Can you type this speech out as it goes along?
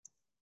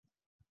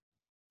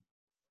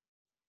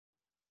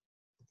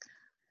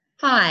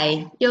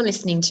Hi, you're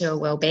listening to A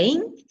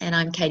Wellbeing, and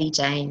I'm Katie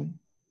Jane.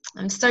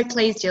 I'm so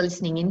pleased you're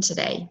listening in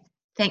today.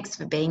 Thanks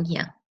for being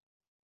here.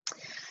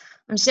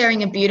 I'm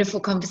sharing a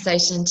beautiful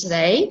conversation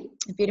today,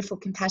 a beautiful,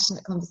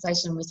 compassionate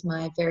conversation with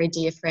my very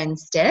dear friend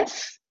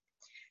Steph,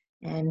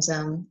 and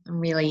I'm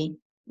really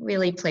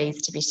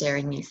pleased to be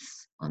sharing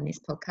this on this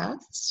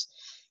podcast.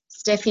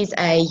 Steph is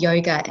a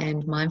yoga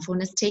and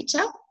mindfulness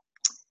teacher,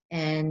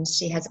 and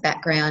she has a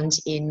background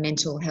in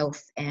mental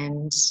health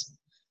and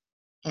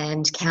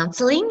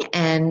counselling,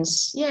 and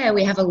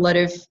we have a lot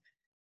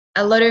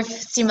of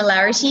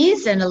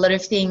similarities and a lot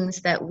of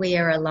things that we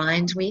are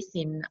aligned with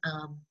in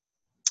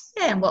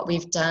and what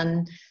we've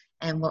done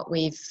and what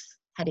we've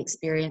had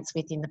experience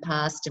with in the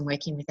past and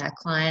working with our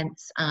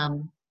clients.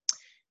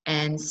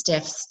 And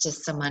Steph's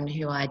just someone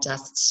who I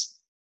just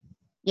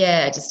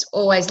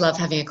always love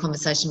having a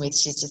conversation with.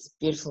 She's just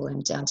beautiful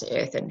and down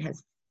to earth and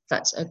has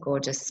such a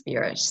gorgeous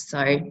spirit.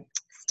 So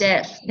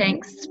Steph,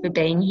 thanks for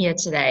being here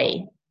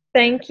today.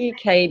 Thank you,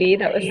 Katie.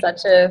 That was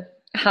such a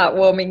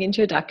heartwarming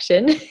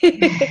introduction.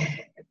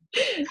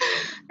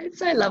 It's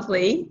so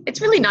lovely.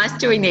 It's really nice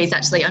doing these,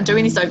 actually. I'm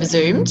doing this over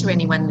Zoom to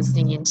anyone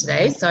listening in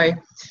today. So,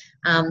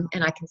 and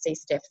I can see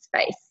Steph's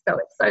face. So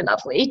it's so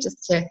lovely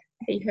just to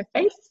see her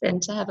face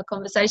and to have a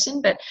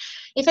conversation. But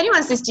if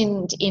anyone's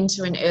listened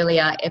into an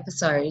earlier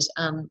episode,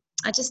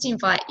 I just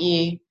invite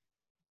you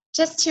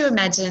just to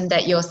imagine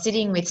that you're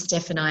sitting with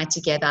Steph and I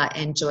together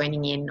and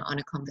joining in on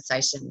a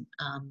conversation.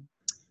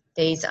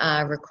 These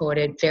are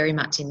recorded very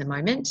much in the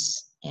moment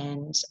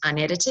and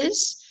unedited.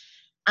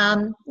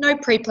 No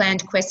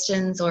pre-planned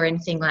questions or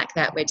anything like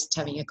that. We're just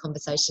having a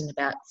conversation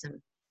about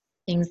some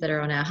things that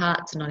are on our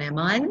hearts and on our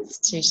minds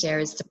to share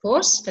as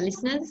support for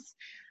listeners.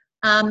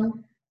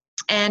 And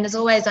as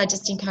always, I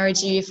just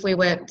encourage you, if we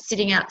were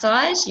sitting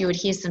outside, you would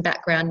hear some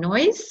background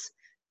noise.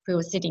 If we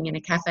were sitting in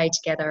a cafe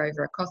together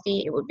over a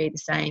coffee, it would be the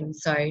same.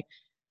 So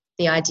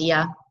the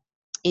idea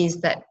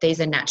is that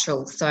these are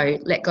natural, so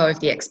let go of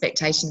the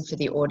expectation for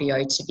the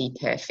audio to be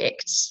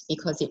perfect,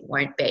 because it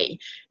won't be.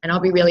 And I'll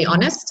be really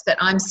honest that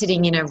I'm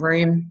sitting in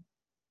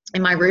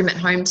my room at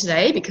home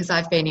today because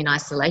I've been in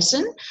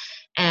isolation,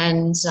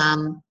 and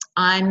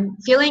I'm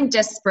feeling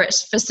desperate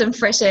for some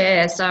fresh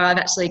air, so I've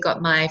actually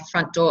got my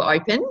front door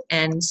open,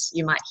 and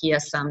you might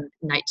hear some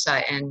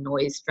nature and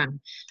noise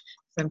from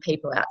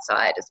people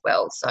outside as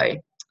well. So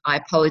I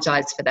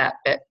apologise for that,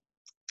 but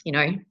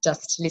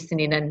just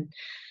listen in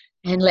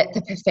and let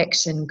the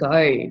perfection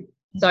go.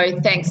 So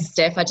thanks,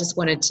 Steph. I just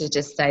wanted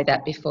to say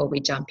that before we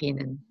jump in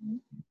and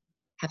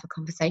have a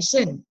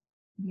conversation.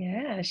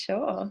 Yeah,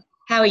 sure.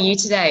 How are you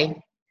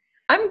today?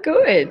 I'm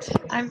good.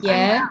 I've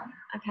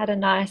had a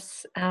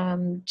nice,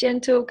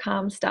 gentle,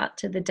 calm start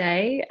to the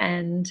day,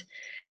 and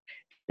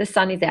the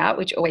sun is out,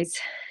 which always,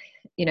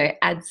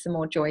 adds some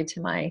more joy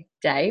to my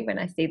day when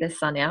I see the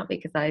sun out,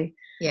 because I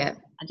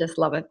just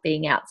love it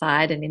being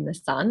outside and in the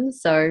sun.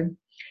 So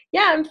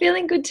yeah, I'm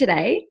feeling good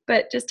today,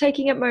 but just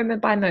taking it moment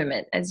by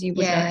moment, as you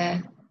would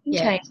know.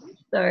 Change.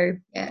 So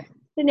they're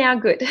now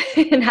good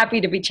and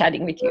happy to be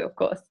chatting with you, of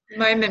course.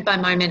 Moment by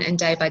moment and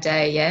day by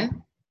day, yeah?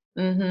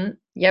 Mm-hmm.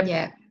 Yep.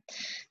 Yeah.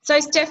 So,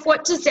 Steph,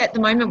 what does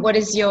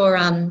your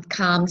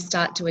calm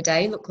start to a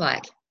day look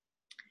like?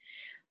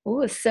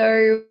 Oh,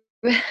 so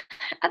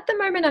at the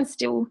moment I'm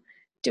still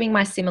doing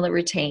my similar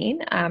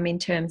routine in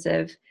terms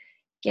of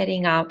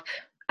getting up.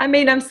 I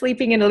mean, I'm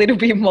sleeping in a little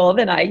bit more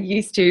than I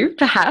used to,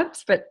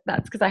 perhaps, but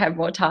that's because I have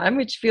more time,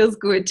 which feels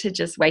good to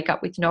just wake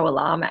up with no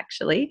alarm,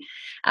 actually.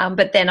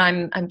 But then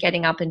I'm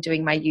getting up and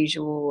doing my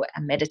usual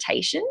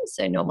meditation,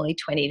 so normally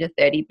 20 to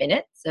 30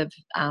 minutes of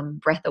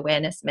breath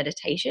awareness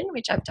meditation,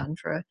 which I've done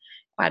for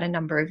quite a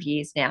number of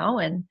years now,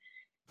 and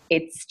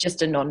it's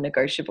just a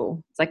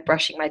non-negotiable. It's like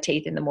brushing my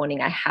teeth in the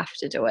morning. I have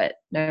to do it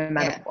no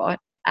matter what,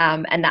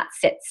 and that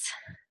sets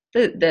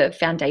the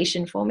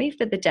foundation for me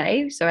for the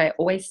day, so I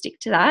always stick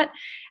to that.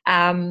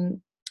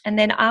 And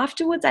then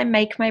afterwards I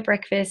make my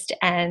breakfast,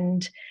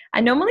 and I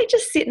normally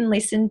just sit and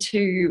listen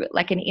to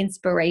like an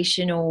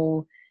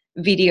inspirational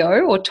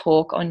video or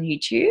talk on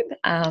YouTube.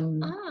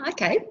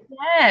 Okay.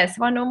 Yeah,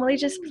 so I normally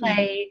just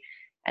play.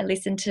 I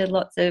listen to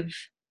lots of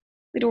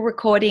little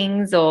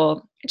recordings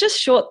or just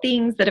short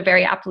things that are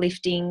very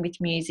uplifting,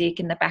 with music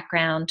in the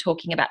background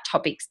talking about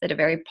topics that are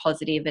very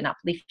positive and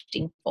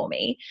uplifting for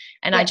me.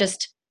 And I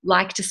just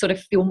like to sort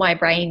of fill my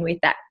brain with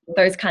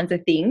those kinds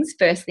of things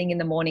first thing in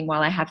the morning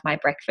while I have my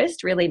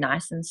breakfast, really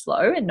nice and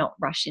slow and not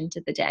rush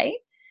into the day.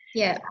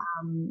 Yeah.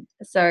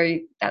 So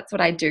that's what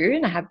I do,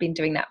 and I have been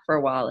doing that for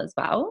a while as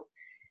well.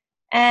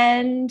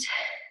 And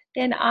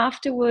then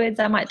afterwards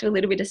I might do a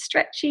little bit of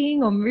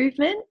stretching or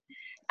movement.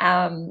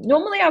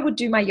 Normally I would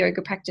do my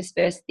yoga practice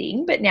first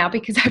thing, but now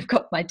because I've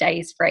got my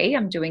days free,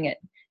 I'm doing it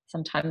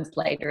sometimes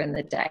later in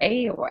the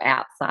day or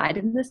outside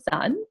in the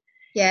sun.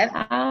 Yeah.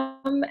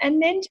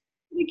 And then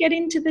we get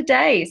into the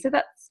day. So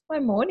that's my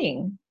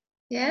morning.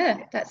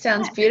 Yeah, that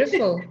sounds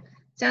beautiful.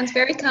 Sounds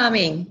very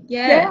calming.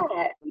 Yeah.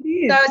 It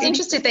is. So I was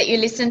interested that you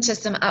listen to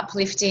some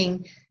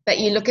uplifting, that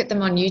you look at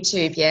them on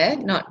YouTube, yeah?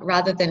 Not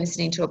rather than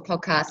listening to a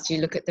podcast, you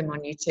look at them on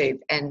YouTube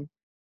and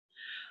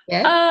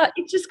Yeah.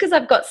 It's just because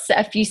I've got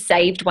a few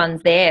saved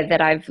ones there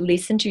that I've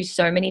listened to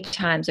so many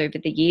times over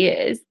the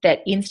years that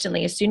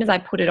instantly, as soon as I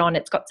put it on,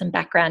 it's got some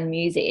background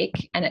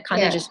music and it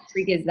kind of Yeah. just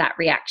triggers that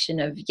reaction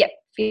of, yep,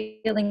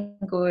 feeling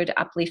good,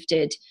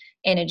 uplifted,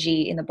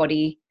 energy in the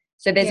body.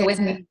 So there's always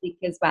Yeah. music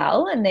as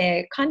well, and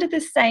they're kind of the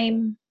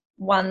same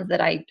ones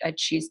that I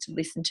choose to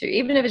listen to,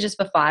 even if it's just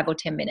for 5 or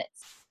 10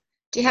 minutes.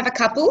 Do you have a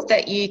couple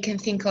that you can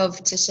think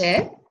of to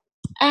share?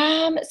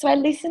 So I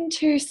listen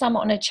to some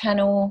on a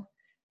channel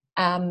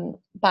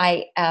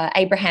by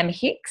Abraham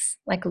Hicks,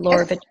 like Law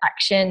of Yes.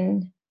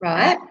 Attraction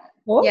Right.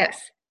 talks. Yeah.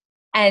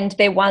 And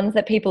they're ones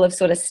that people have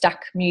sort of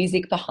stuck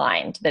music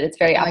behind, that it's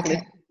very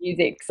uplifting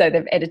music. So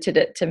they've edited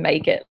it to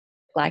make it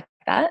like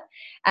that.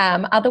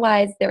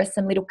 Otherwise, there are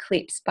some little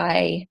clips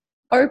by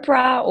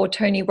Oprah or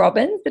Tony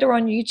Robbins that are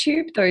on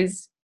YouTube,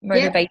 those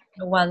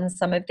motivational ones,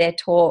 some of their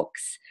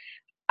talks.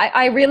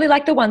 I really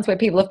like the ones where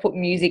people have put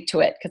music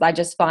to it, because I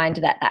just find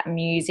that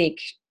music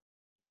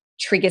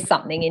triggers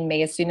something in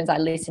me as soon as I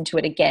listen to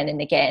it again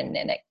and again,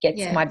 and it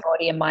gets my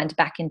body and mind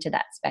back into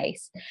that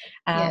space.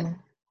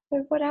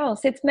 So what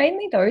else? It's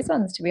mainly those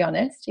ones, to be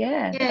honest.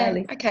 Yeah.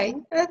 Okay.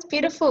 That's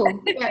beautiful.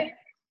 Yeah.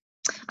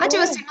 I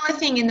do a similar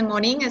thing in the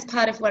morning as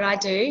part of what I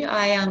do.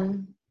 I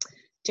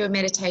do a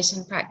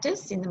meditation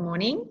practice in the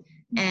morning,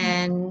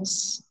 and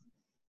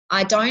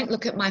I don't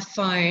look at my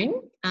phone,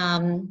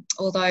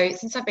 although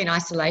since I've been in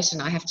isolation,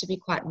 I have to be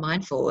quite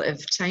mindful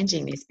of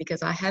changing this,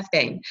 because I have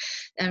been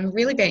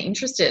really been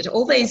interested.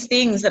 All these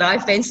things that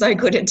I've been so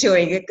good at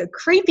doing are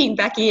creeping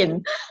back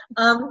in.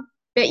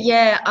 But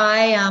yeah,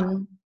 I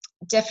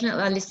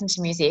definitely listen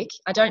to music.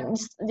 I don't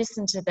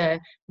listen to the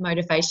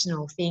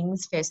motivational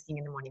things first thing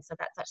in the morning. So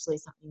that's actually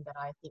something that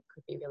I think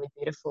could be really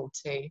beautiful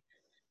to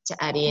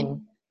add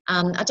in.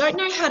 I don't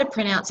know how to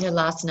pronounce her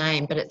last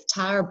name, but it's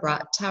Tara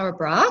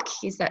Brach.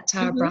 Is that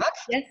Tara Brach?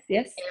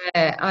 Yes.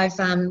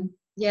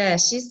 Yeah,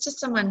 she's just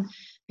someone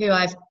who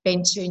I've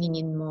been tuning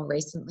in more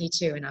recently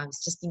to, and I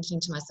was just thinking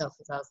to myself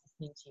as I was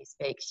listening to you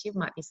speak, she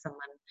might be someone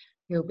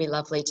who will be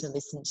lovely to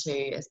listen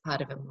to as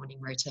part of a morning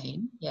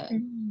routine. Yeah.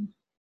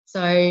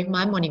 So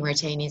my morning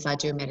routine is I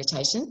do a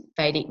meditation,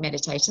 Vedic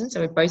meditation.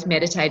 So we're both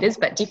meditators,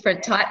 but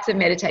different types of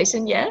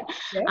meditation. Yeah.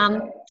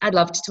 I'd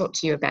love to talk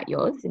to you about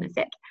yours in a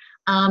sec.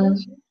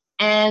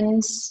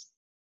 And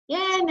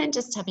then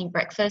just having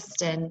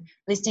breakfast and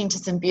listening to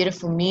some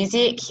beautiful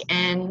music.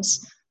 And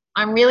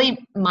I'm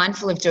really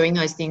mindful of doing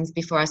those things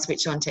before I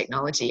switch on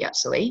technology,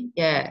 actually.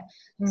 Yeah.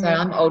 So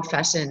I'm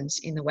old-fashioned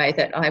in the way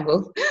that I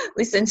will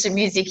listen to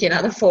music in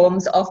other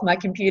forms off my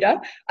computer.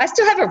 I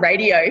still have a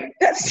radio.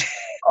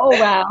 Oh,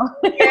 wow.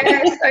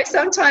 So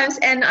sometimes,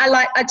 and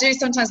I do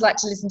sometimes like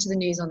to listen to the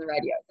news on the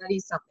radio. That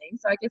is something.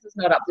 So I guess it's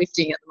not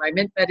uplifting at the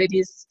moment, but it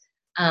is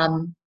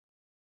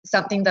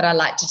something that I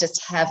like to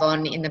just have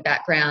on in the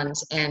background,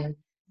 and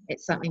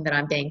it's something that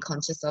I'm being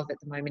conscious of at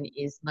the moment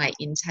is my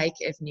intake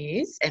of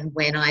news and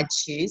when I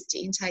choose to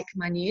intake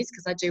my news,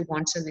 because I do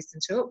want to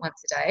listen to it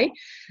once a day.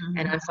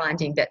 And I'm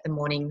finding that the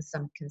mornings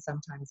can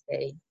sometimes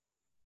be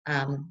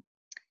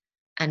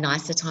a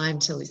nicer time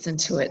to listen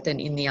to it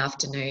than in the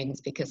afternoons,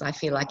 because I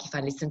feel like if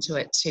I listen to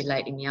it too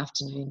late in the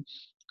afternoon,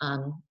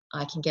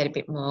 I can get a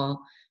bit more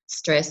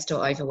stressed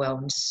or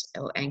overwhelmed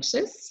or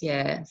anxious.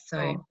 Yeah.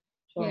 So,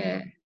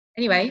 yeah.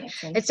 Anyway,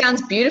 it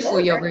sounds beautiful,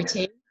 your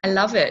routine. I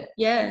love it.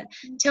 Yeah.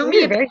 Tell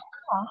me about,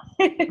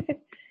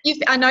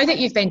 I know that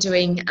you've been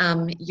doing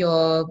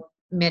your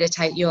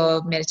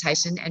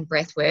meditation and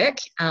breath work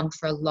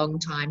for a long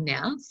time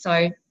now.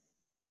 So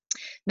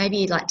maybe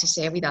you'd like to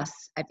share with us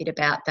a bit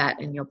about that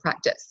and your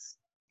practice.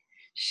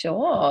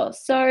 Sure.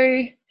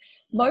 So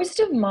most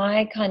of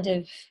my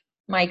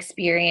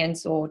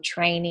experience or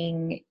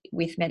training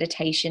with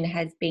meditation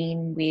has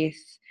been with,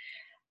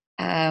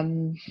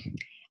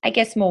 I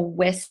guess, more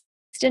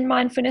Western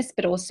mindfulness,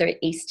 but also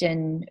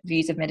Eastern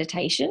views of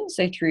meditation.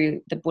 So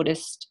through the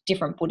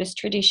different Buddhist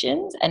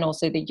traditions, and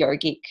also the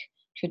yogic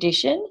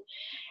tradition.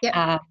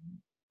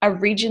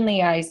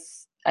 Originally, I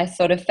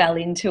sort of fell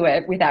into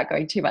it, without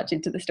going too much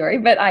into the story,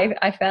 but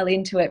I fell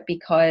into it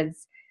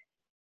because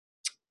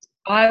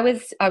I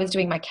was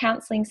doing my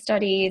counselling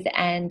studies,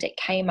 and it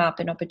came up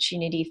an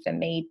opportunity for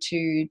me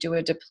to do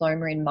a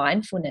diploma in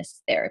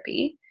mindfulness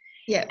therapy.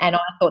 Yeah. And I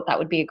thought that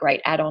would be a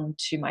great add-on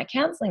to my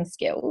counselling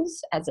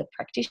skills as a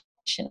practitioner.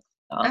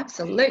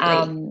 Absolutely.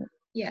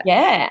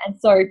 Yeah. And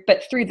so,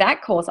 but through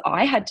that course,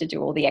 I had to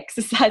do all the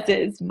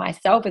exercises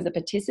myself as a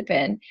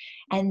participant.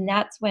 And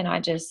that's when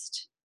I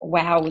just,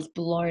 was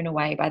blown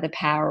away by the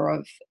power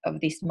of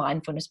this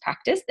mindfulness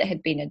practice that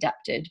had been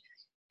adapted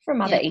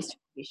from other Eastern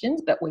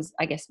traditions, but was,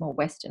 I guess, more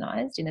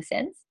westernized in a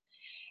sense.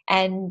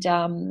 And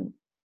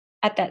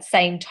at that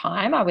same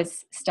time, I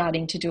was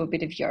starting to do a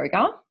bit of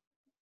yoga.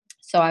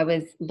 So I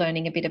was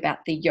learning a bit about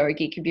the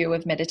yogic view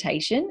of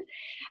meditation.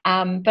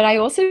 But I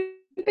also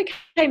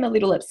became a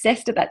little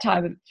obsessed at that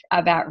time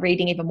about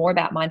reading even more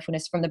about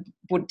mindfulness from the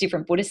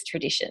different Buddhist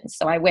traditions.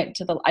 So I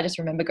just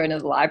remember going to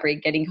the library,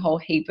 getting a whole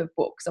heap of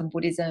books on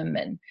Buddhism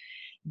and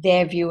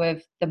their view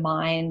of the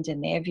mind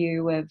and their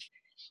view of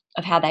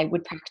how they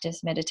would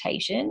practice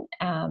meditation.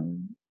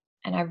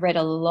 and I've read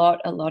a lot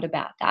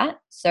about that.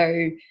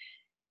 So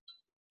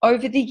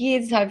over the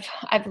years,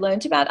 I've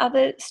learned about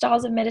other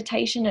styles of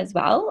meditation as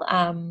well,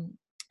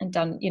 and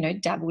done,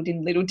 dabbled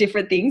in little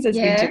different things as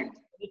we do,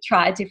 Yeah.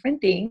 try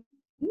different things.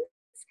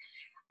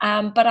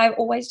 But I've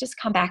always just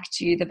come back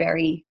to the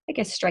very, I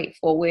guess,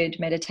 straightforward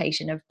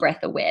meditation of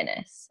breath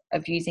awareness,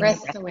 of using the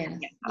Breath breath. awareness.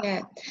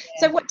 Yeah.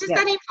 So what does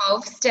that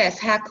involve, Steph?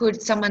 How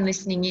could someone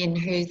listening in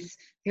who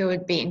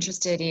would be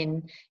interested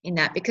in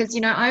that? Because,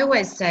 I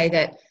always say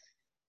that,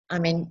 I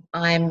mean,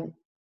 I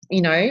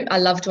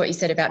loved what you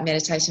said about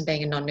meditation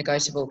being a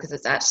non-negotiable, because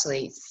it's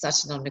actually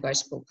such a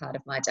non-negotiable part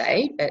of my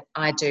day. But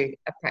I do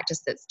a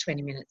practice that's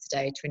 20 minutes a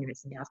day, 20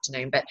 minutes in the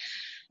afternoon. But,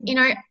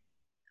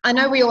 I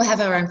know we all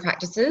have our own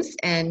practices,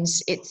 and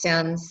it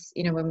sounds,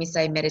 when we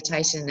say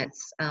meditation,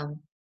 it's,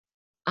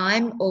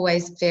 I'm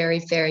always very,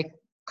 very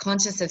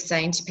conscious of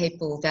saying to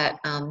people that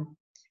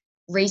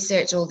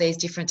research all these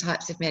different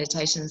types of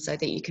meditations so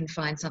that you can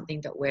find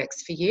something that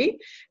works for you,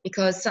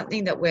 because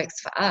something that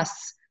works for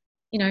us,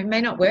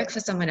 may not work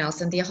for someone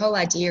else. And the whole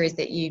idea is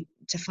that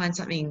to find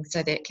something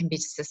so that it can be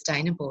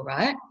sustainable,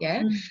 right?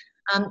 Yeah.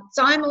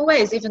 So I'm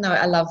always, even though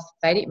I love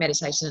Vedic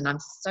meditation and I'm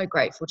so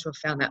grateful to have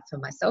found that for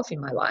myself in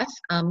my life,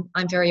 I'm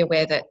very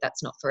aware that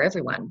that's not for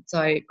everyone. So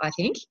I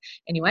think,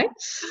 anyway,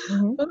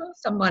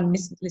 someone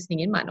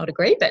listening in might not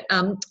agree, but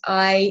I'm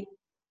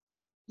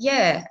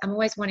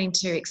always wanting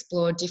to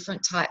explore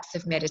different types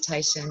of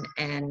meditation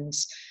and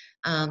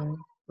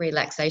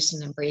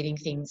relaxation and breathing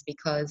things,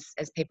 because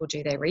as people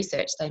do their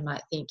research, they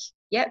might think,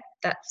 yep,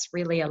 that's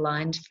really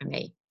aligned for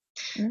me.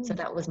 So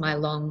that was my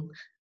long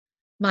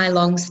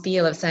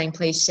spiel of saying,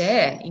 please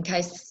share, in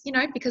case,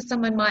 because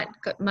someone might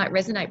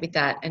resonate with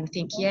that and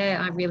think,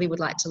 yeah, I really would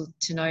like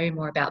to know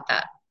more about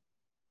that.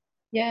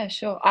 Yeah,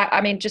 sure.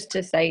 I mean, just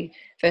to say,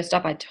 first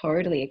up, I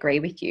totally agree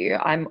with you.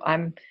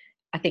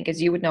 I think,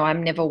 as you would know,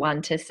 I'm never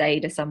one to say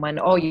to someone,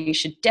 oh, you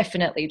should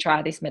definitely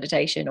try this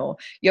meditation, or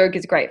yoga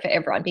is great for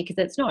everyone, because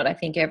it's not. I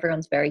think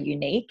everyone's very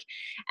unique.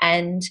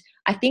 And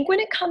I think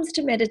when it comes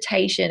to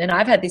meditation, and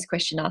I've had this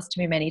question asked to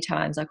me many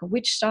times, like,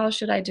 which style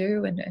should I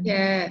do? And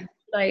should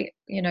I,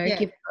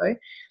 give a go?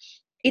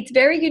 It's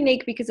very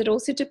unique, because it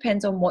also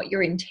depends on what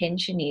your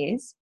intention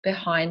is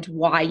behind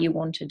why you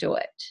want to do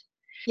it.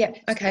 Yeah.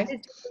 Okay. So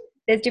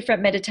there's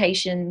different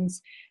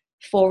meditations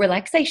for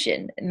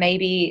relaxation.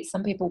 Maybe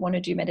some people want to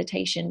do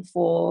meditation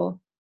for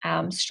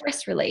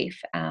stress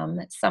relief.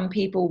 Some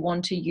people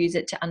want to use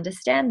it to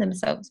understand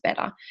themselves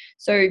better.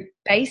 So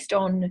based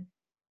on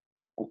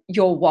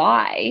your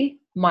why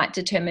might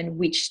determine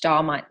which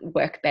style might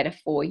work better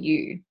for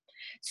you.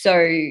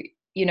 So,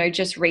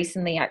 just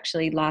recently,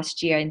 actually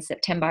last year in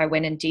September, I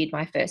went and did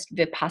my first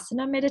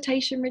Vipassana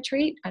meditation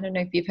retreat. I don't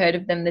know if you've heard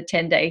of them, the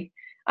 10-day.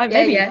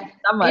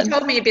 You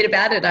told me a bit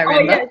about it, I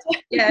remember.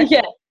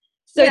 Yeah.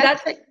 So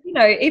that's,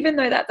 even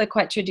though that's a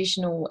quite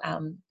traditional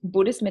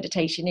Buddhist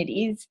meditation, it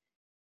is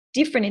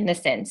different in the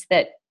sense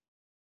that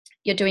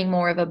you're doing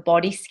more of a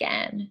body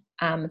scan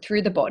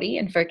through the body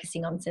and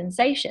focusing on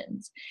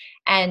sensations.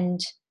 And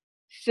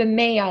for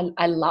me,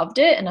 I loved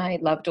it, and I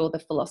loved all the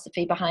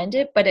philosophy behind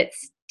it, but it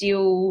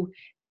still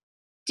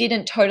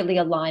didn't totally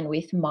align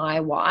with my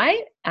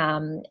why.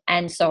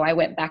 And so I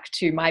went back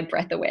to my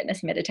breath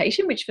awareness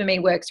meditation, which for me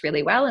works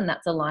really well, and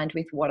that's aligned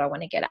with what I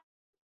want to get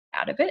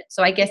out of it.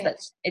 So I guess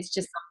it's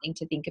just something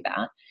to think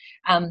about.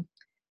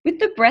 With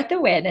the breath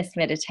awareness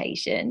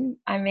meditation,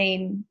 I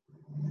mean,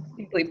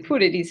 simply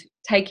put, it is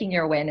taking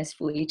your awareness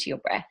fully to your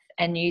breath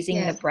and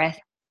using the breath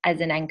as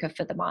an anchor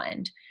for the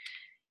mind.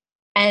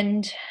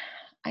 And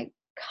I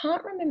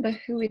can't remember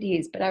who it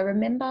is, but I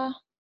remember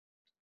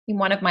in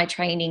one of my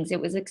trainings,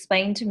 it was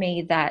explained to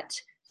me that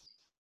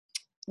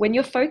when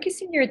you're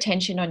focusing your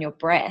attention on your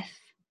breath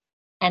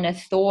and a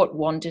thought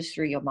wanders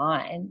through your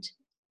mind,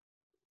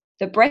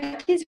 the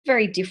breath is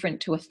very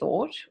different to a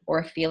thought or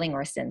a feeling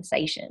or a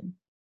sensation.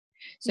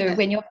 So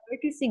when you're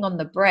focusing on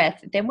the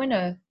breath, then when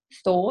a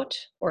thought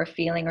or a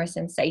feeling or a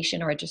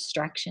sensation or a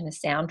distraction, a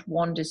sound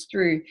wanders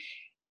through,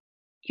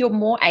 you're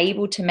more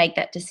able to make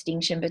that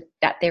distinction, but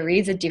that there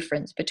is a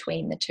difference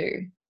between the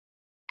two.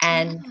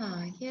 And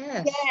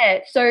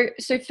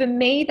so for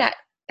me, that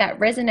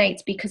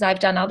resonates, because I've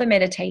done other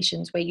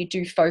meditations where you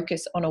do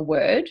focus on a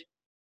word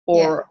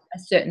or a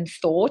certain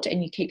thought,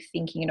 and you keep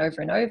thinking it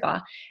over and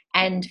over.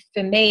 And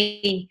for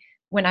me,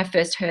 when I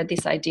first heard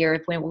this idea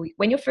of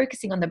when you're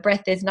focusing on the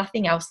breath, there's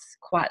nothing else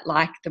quite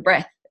like the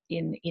breath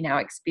in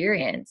our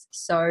experience.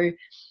 So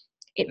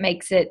it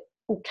makes it,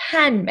 or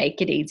can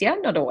make it easier,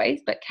 not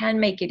always, but can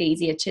make it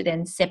easier to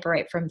then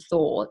separate from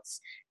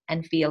thoughts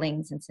and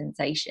feelings and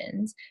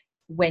sensations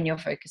when you're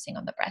focusing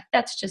on the breath.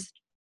 That's just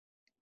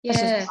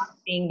one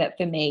thing that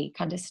for me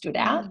kind of stood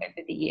out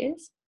over the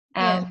years.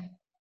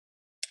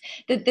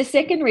 The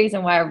second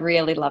reason why I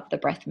really love the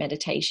breath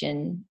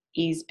meditation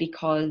is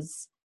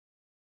because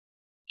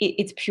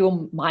it's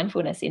pure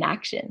mindfulness in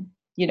action,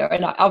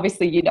 and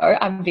obviously,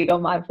 I'm big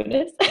on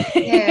mindfulness.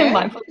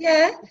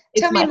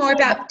 Tell me more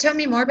about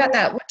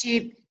that. What do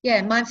you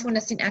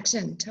mindfulness in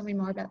action, tell me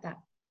more about that.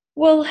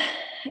 Well,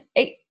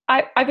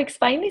 I've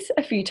explained this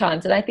a few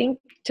times, and I think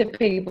to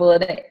people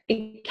that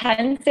it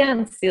can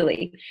sound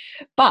silly,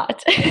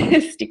 but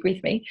stick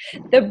with me.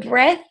 The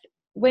breath,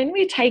 when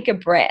we take a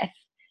breath,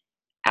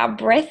 our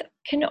breath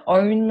can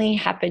only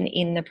happen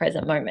in the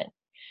present moment.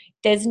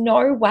 There's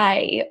no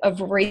way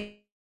of reliving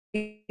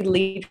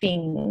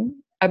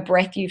a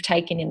breath you've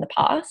taken in the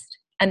past,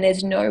 and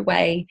there's no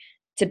way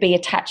to be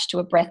attached to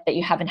a breath that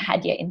you haven't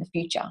had yet in the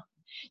future.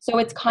 So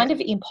it's kind of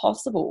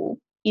impossible,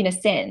 in a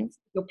sense.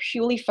 You're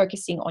purely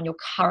focusing on your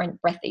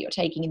current breath that you're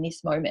taking in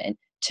this moment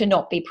to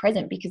not be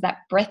present, because that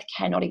breath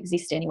cannot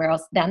exist anywhere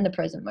else than the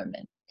present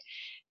moment.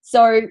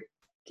 So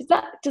does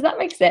that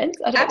make sense?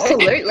 I don't know.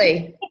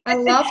 Absolutely. I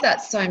love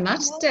that so much,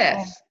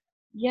 Steph.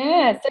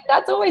 Yeah, so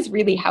that's always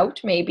really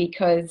helped me,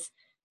 because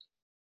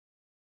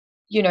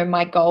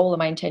my goal and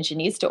my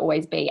intention is to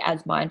always be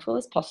as mindful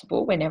as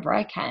possible whenever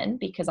I can,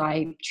 because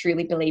I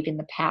truly believe in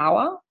the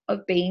power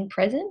of being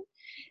present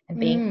and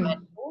being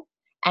mindful.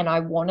 And I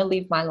want to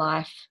live my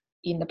life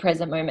in the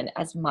present moment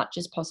as much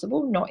as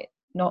possible,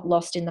 not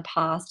lost in the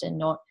past and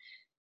not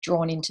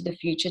drawn into the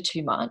future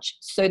too much.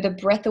 So the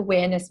breath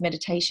awareness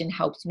meditation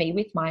helps me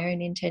with my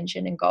own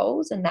intention and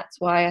goals. And that's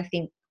why I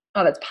think,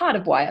 that's part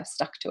of why I've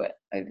stuck to it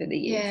over the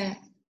years.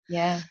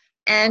 Yeah.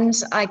 And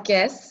I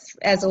guess,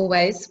 as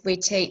always, we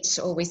teach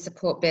or we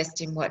support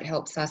best in what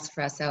helps us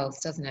for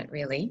ourselves, doesn't it,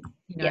 really?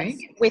 Yes.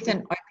 With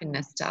an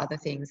openness to other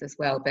things as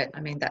well. But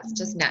I mean, that's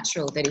just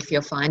natural, that if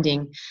you're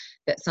finding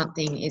that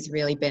something is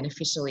really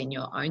beneficial in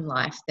your own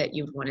life, that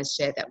you would want to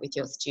share that with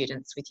your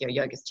students, with your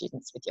yoga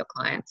students, with your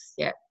clients.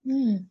 Yeah.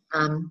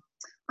 I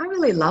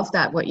really love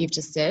that, what you've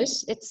just said.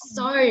 It's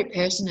so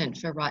pertinent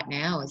for right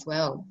now as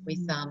well,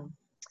 with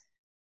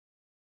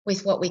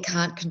what we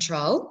can't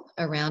control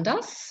around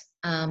us.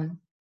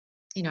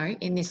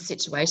 In this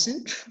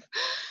situation,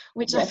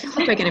 which I feel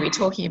like we're going to be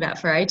talking about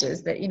for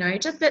ages, but,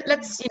 just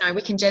that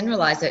we can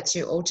generalize it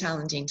to all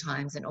challenging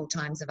times and all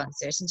times of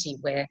uncertainty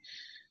where,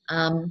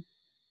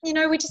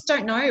 we just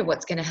don't know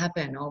what's going to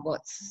happen or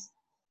what's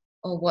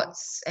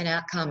an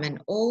outcome, and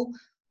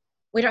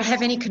we don't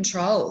have any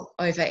control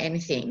over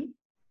anything,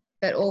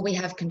 but all we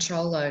have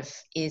control of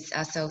is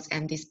ourselves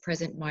and this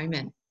present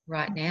moment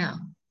right now.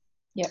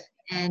 Yep.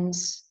 And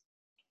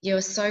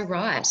you're so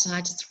right. And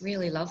I just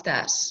really love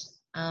that.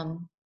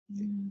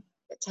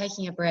 That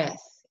taking a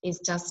breath is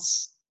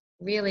just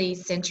really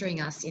centering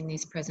us in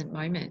this present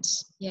moment.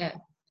 Yeah.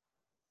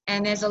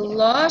 And there's a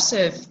lot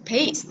of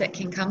peace that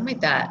can come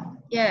with that.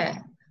 Yeah.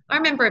 I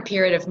remember a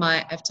period of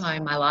time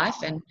in my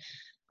life, and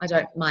I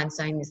don't mind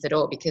saying this at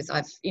all because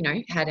I've,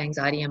 had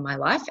anxiety in my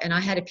life, and I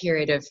had a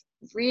period of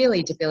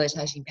really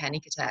debilitating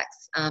panic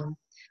attacks.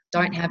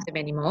 Don't have them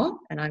anymore,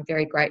 and I'm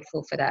very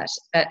grateful for that.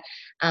 But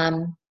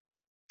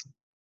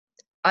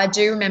I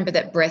do remember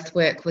that breath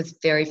work was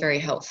very, very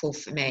helpful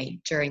for me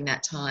during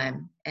that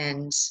time.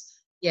 And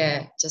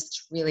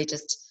just really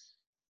just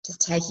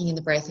taking in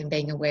the breath and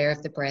being aware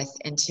of the breath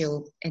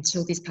until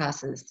this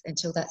passes,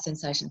 until that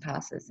sensation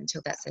passes,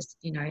 until that says,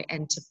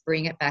 and to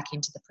bring it back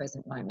into the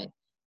present moment,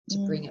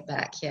 to bring it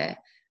back. Yeah.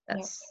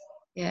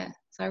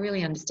 So I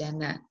really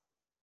understand that.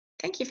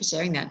 Thank you for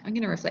sharing that. I'm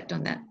going to reflect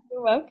on that.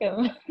 You're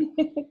welcome.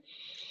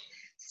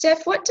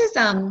 Steph, what does,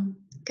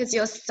 because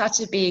you're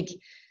such a big,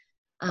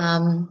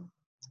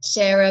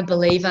 sharer,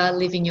 believer,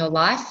 living your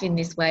life in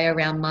this way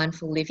around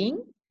mindful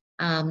living.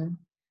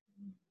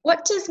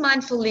 What does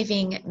mindful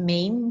living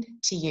mean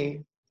to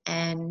you?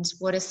 And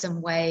what are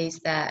some ways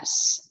that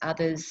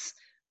others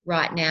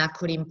right now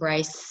could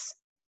embrace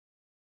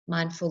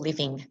mindful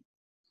living?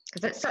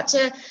 Because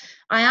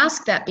I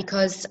ask that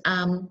because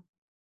I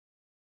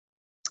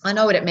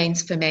know what it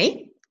means for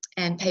me,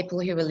 and people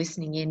who are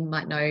listening in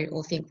might know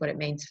or think what it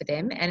means for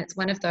them. And it's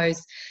one of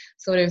those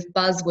sort of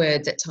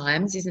buzzwords at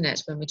times, isn't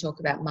it, when we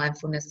talk about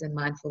mindfulness and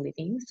mindful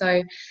living.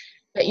 So,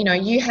 but,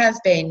 you have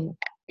been,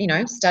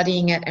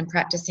 studying it and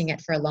practicing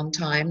it for a long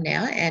time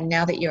now. And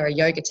now that you're a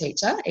yoga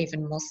teacher,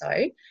 even more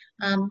so.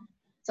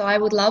 So I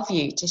would love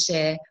you to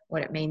share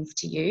what it means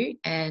to you.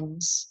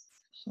 And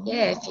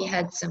if you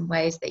had some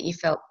ways that you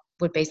felt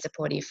would be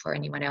supportive for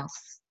anyone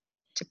else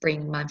to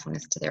bring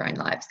mindfulness to their own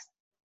lives.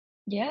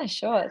 Yeah,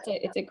 sure.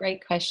 It's a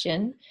great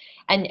question,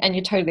 and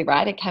you're totally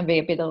right. It can be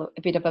a bit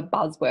of a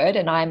buzzword,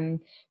 and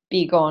I'm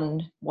big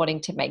on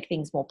wanting to make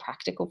things more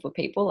practical for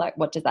people. Like,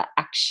 what does that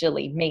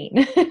actually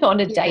mean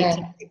on a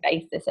day-to-day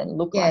basis and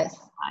look like?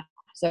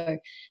 So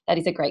that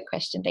is a great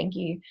question. Thank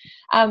you.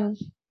 I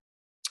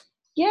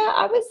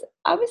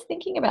was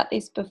thinking about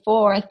this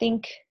before. I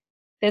think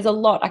there's a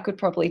lot I could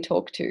probably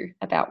talk to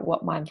about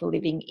what mindful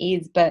living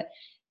is, but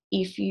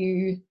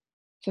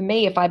for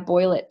me, if I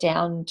boil it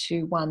down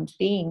to one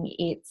thing,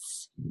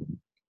 it's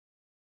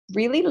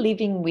really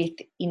living with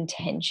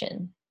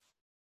intention.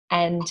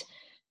 And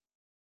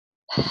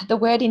the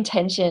word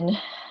intention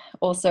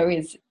also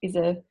is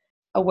a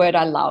word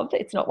I love.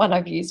 It's not one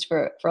I've used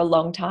for a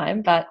long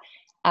time, but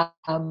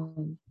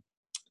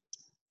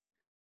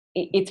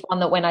it's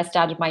one that when I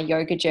started my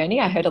yoga journey,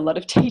 I heard a lot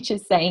of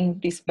teachers saying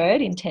this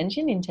word,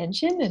 intention,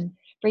 and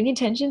bring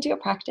intention to your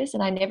practice.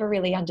 And I never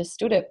really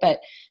understood it.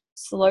 But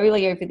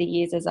slowly over the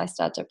years, as I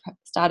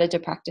started to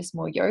practice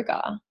more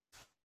yoga,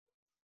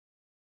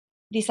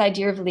 this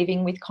idea of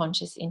living with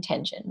conscious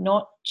intention,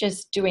 not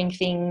just doing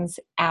things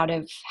out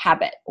of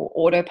habit or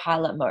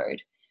autopilot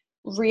mode,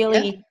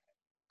 really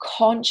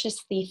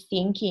consciously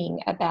thinking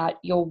about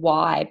your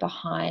why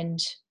behind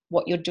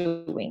what you're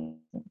doing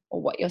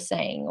or what you're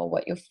saying or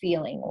what you're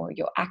feeling or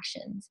your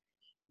actions,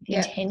 the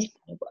intention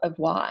of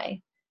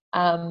why.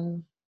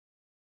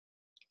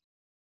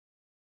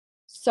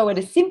 So at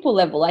a simple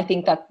level, I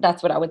think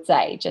that's what I would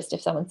say. Just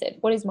if someone said,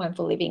 what is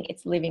mindful living?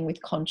 It's living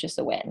with conscious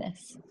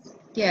awareness.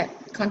 Yeah,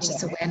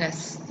 conscious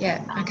awareness.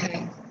 Yeah,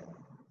 okay.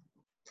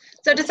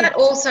 So does that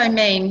also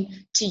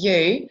mean to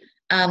you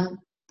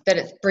that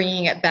it's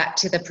bringing it back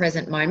to the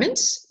present moment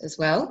as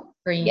well?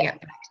 Bringing it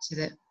back to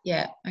the,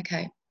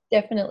 okay.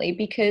 Definitely,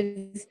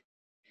 because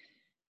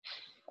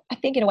I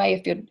think in a way,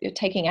 if you're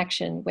taking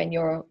action when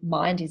your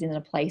mind is in a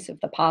place of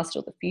the past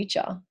or the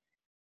future,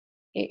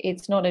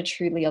 it's not a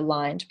truly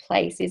aligned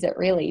place, is it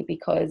really?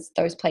 Because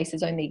those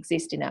places only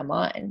exist in our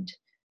mind.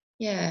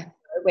 Yeah.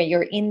 Where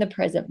you're in the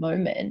present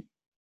moment,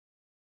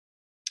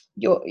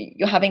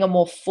 you're having a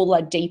more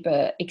fuller,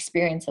 deeper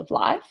experience of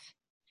life.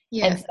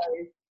 Yeah. And so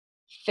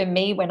for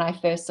me, when I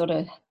first sort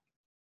of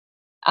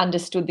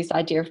understood this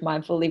idea of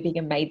mindful living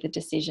and made the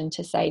decision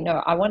to say,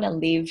 no, I want to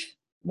live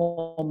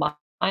more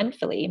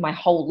mindfully my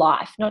whole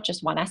life, not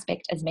just one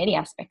aspect, as many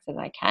aspects as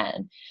I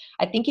can.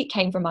 I think it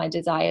came from my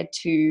desire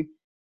to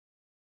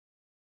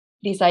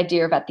this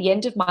idea of at the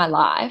end of my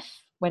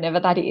life, whenever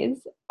that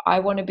is,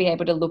 I want to be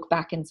able to look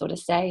back and sort of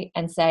say,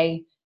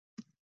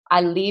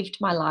 I lived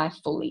my life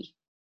fully.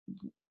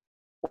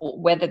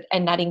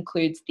 And that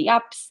includes the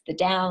ups, the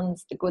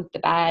downs, the good, the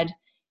bad,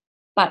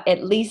 but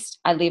at least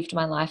I lived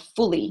my life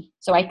fully.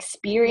 So I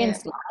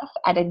experienced life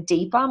at a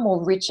deeper,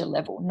 more richer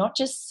level, not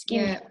just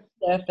skimmed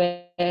the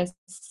surface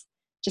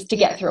just to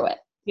get through it,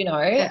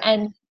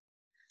 and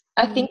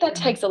I think that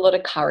takes a lot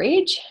of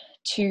courage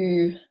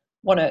to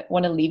want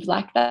to live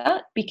like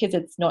that, because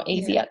it's not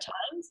easy at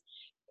times,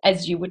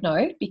 as you would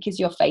know, because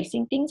you're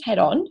facing things head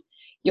on.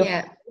 You're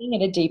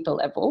feeling at a deeper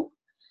level.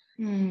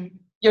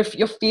 You're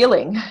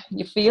feeling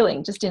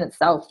just in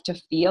itself, to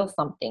feel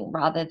something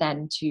rather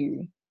than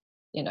to,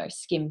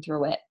 skim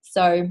through it.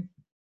 So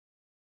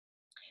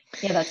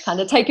that's kind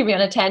of taken me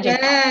on a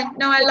tangent.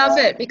 No, I love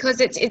it,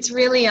 because it's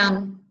really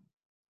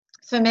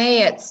for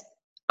me,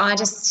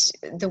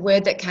 the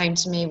word that came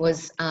to me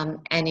was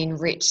an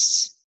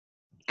enriched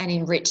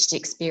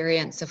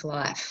experience of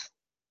life.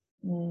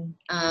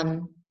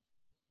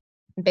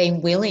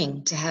 Being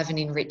willing to have an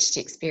enriched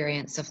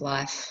experience of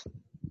life.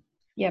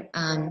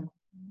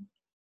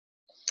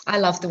 I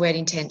love the word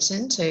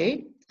intention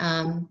too.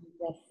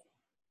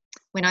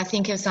 When I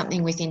think of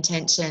something with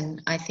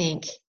intention, I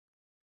think,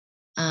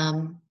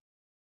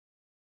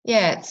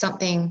 it's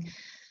something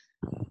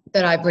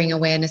that I bring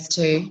awareness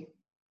to,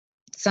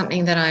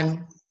 something that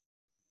I'm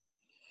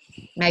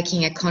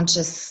making a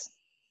conscious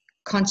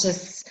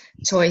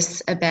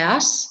choice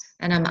about,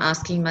 and I'm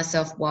asking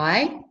myself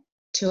why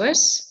to it.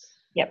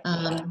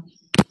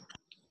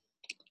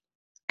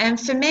 And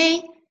for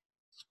me,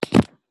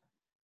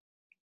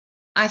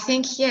 I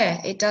think,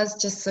 it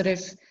does just sort of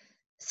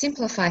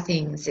simplify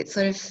things. It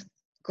sort of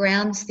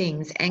grounds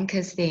things,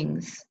 anchors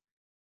things,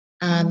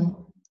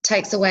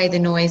 takes away the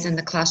noise and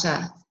the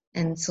clutter,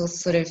 and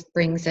sort of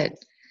brings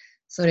it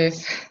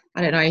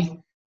I don't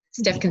know,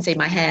 Steph can see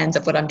my hands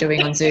of what I'm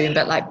doing on Zoom,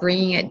 but like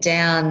bringing it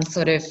down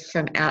sort of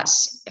from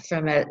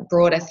a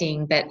broader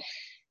thing, but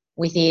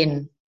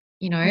within,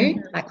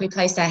 like we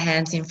place our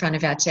hands in front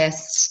of our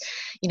chest,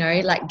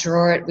 like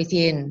draw it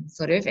within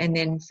sort of, and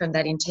then from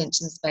that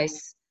intention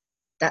space,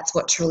 that's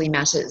what truly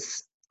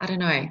matters. I don't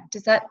know.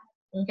 Does that,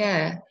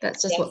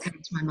 that's just what came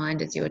to my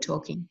mind as you were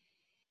talking.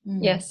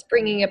 Yes,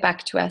 bringing it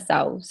back to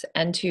ourselves,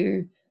 and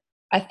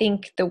I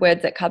think the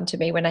words that come to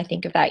me when I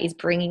think of that is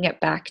bringing it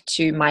back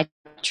to my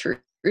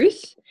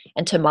truth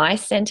and to my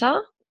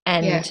center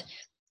and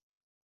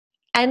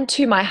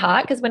to my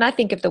heart. Because when I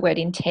think of the word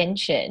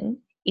intention,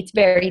 it's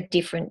very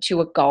different to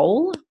a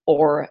goal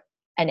or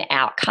an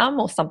outcome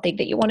or something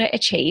that you want to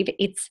achieve.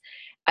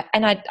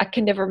 I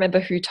can never remember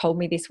who told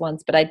me this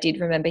once, but I did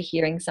remember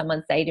hearing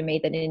someone say to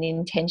me that an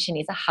intention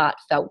is a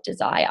heartfelt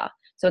desire.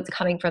 So it's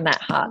coming from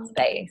that heart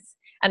space.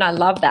 And I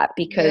love that,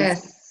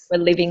 because we're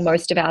living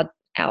most of our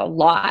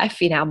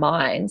life in our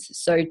minds.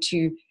 So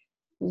to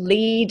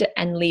lead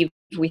and live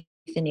with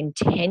an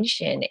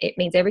intention, it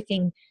means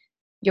everything,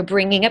 you're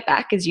bringing it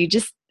back, as you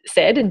just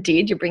said and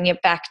did, you're bringing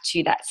it back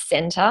to that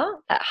center,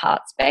 that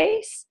heart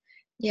space,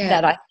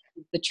 that I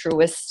think is the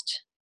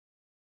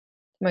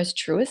most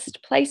truest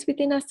place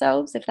within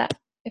ourselves, if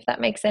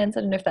that makes sense.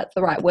 I don't know if that's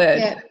the right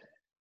word.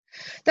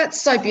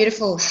 That's so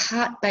beautiful.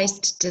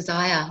 Heart-based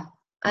desire.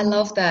 I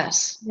love that.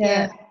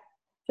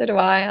 So do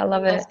I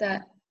love it.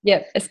 That.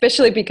 Yeah,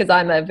 especially because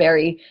I'm a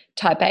very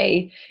type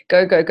A, go,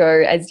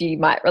 as you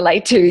might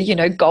relate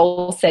to,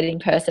 goal setting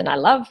person. I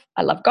love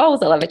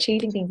goals. I love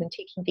achieving things and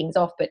ticking things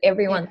off. But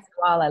every once in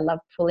a while, I love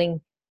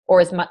pulling,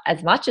 or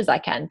as much as I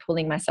can,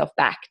 pulling myself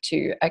back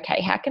to,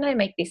 okay, how can I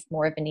make this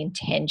more of an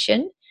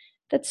intention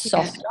that's Yeah.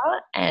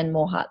 softer and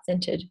more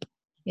heart-centered.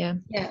 Yeah.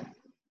 Yeah.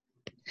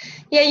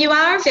 Yeah, you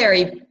are a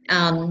very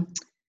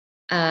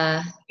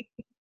uh,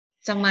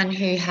 someone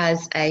who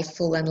has a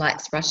full and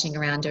likes rushing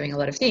around doing a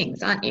lot of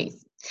things, aren't you?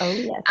 Oh,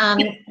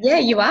 yes. Yeah,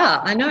 you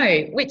are. I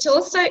know. Which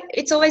also,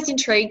 it's always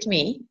intrigued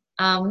me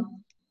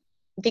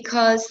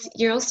because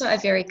you're also a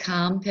very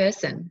calm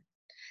person.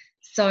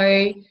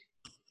 So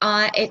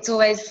it's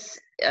always,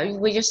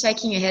 well, you're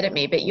shaking your head at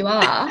me, but you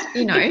are,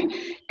 you know,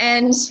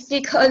 and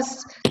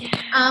because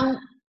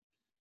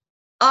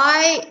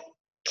I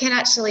can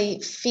actually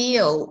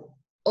feel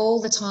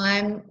all the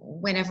time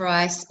whenever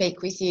I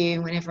speak with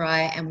you, whenever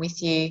I am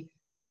with you,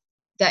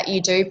 that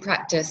you do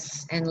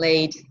practice and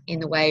lead in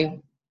the way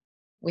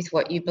with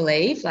what you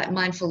believe. Like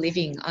mindful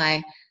living,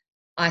 I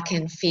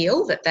can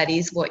feel that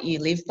is what you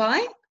live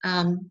by.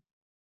 And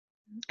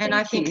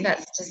I think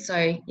that's just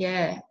so,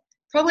 yeah,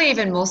 probably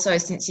even more so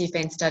since you've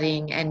been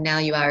studying and now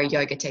you are a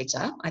yoga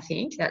teacher. I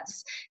think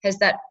has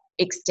that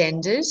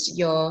extended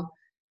your,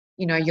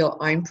 you know,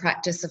 your own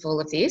practice of all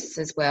of this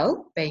as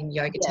well, being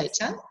yoga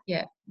teacher.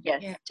 Yeah.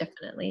 Yes, Yeah.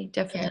 definitely.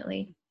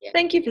 Yeah.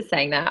 Thank you for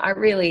saying that. I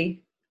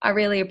really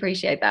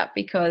appreciate that,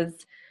 because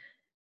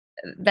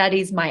that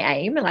is my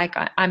aim. Like,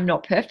 I'm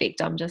not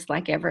perfect. I'm just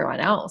like everyone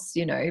else,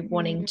 you know,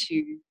 wanting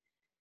to,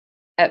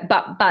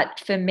 but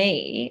for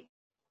me,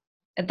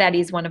 that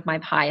is one of my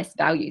highest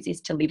values,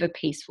 is to live a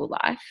peaceful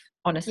life.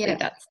 Honestly,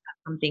 that's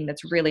something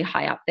that's really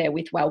high up there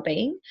with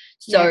well-being.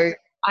 So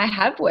I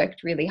have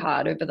worked really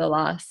hard over the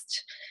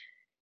last,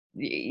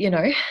 you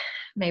know,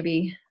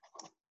 maybe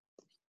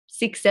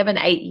 6, 7,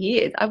 8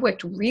 years. I've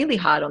worked really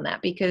hard on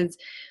that, because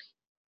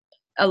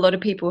a lot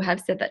of people have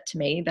said that to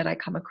me, that I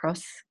come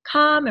across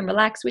calm and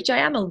relaxed, which I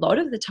am a lot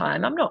of the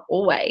time. I'm not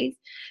always,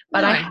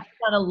 but I have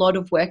done a lot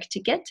of work to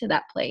get to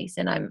that place.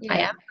 And I am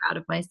proud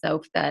of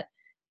myself that,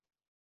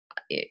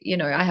 you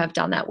know, I have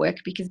done that work,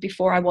 because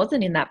before I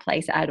wasn't in that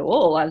place at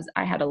all.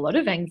 I had a lot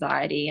of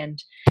anxiety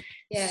and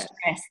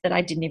stress that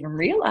I didn't even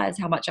realize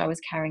how much I was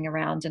carrying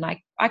around. And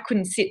I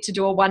couldn't sit to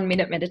do a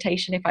 1-minute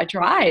meditation if I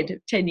tried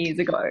 10 years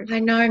ago. I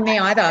know, me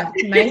either.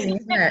 It's amazing,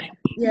 isn't it?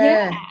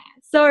 Yeah.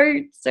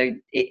 So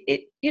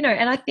it, you know,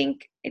 and I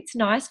think it's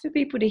nice for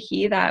people to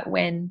hear that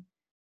when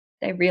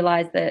they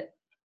realize that,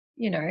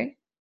 you know,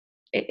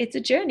 it's a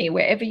journey.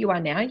 Wherever you are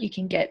now, you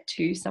can get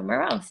to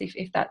somewhere else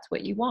if that's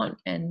what you want,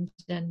 and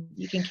then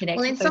you can connect.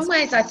 Well, in some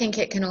ways, I think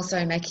it can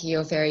also make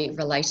you very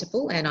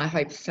relatable, and I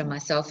hope for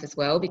myself as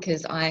well,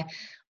 because I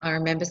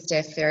remember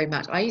Steph very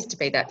much. I used to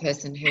be that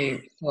person who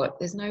thought,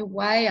 there's no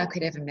way I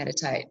could ever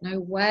meditate. No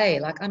way.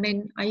 Like, I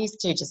mean, I used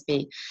to just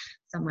be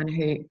someone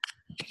who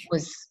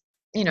was,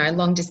 you know, a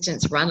long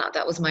distance runner.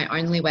 That was my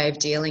only way of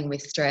dealing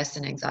with stress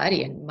and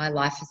anxiety, and my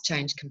life has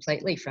changed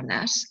completely from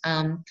that.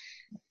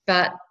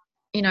 But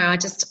you know,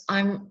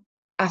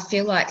 I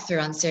feel like through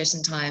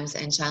uncertain times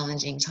and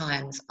challenging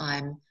times,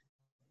 I'm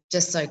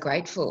just so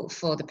grateful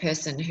for the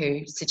person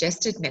who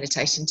suggested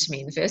meditation to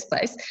me in the first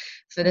place,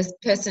 for this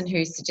person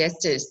who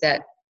suggested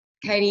that,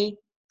 Katie,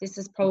 this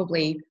is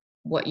probably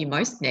what you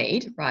most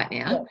need right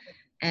now.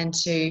 And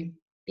to,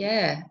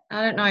 I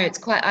don't know, it's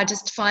quite, I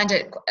just find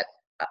it,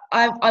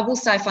 I will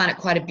say I find it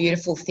quite a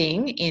beautiful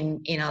thing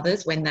in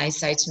others when they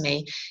say to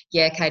me,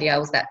 yeah, Katie, I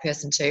was that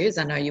person too, as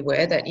I know you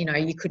were, that, you know,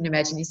 you couldn't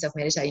imagine yourself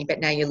meditating, but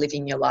now you're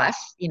living your life,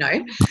 you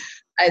know,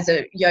 as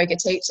a yoga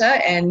teacher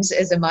and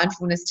as a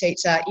mindfulness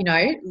teacher, you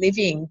know,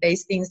 living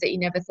these things that you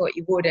never thought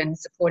you would, and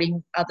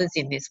supporting others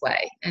in this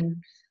way. And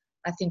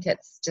I think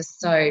it's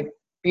just so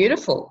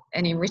beautiful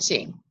and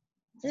enriching.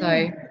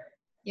 So,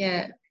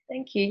 yeah.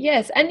 Thank you.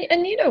 Yes. And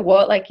you know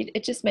what, like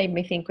it just made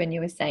me think when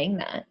you were saying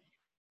that,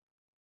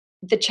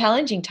 the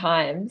challenging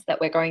times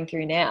that we're going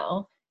through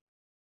now,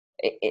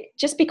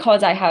 just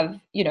because I have,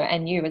 you know,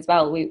 and you as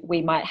well,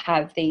 we might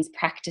have these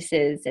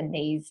practices and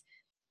these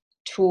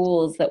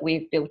tools that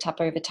we've built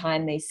up over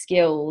time, these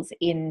skills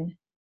in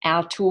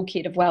our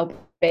toolkit of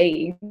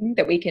well-being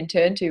that we can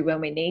turn to when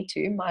we need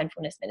to,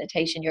 mindfulness,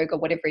 meditation, yoga,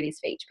 whatever it is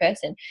for each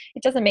person.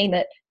 It doesn't mean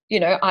that, you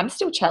know, I'm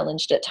still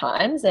challenged at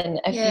times. And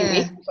a few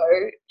weeks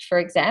ago, for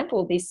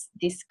example, this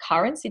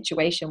current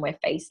situation we're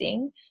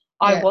facing,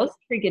 I was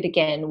triggered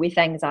again with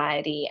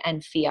anxiety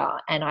and fear,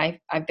 and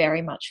I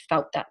very much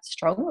felt that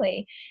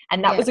strongly.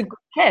 And that was a good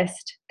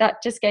test.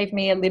 That just gave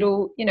me a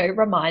little, you know,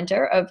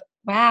 reminder of,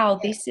 wow,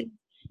 this is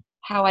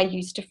how I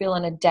used to feel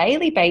on a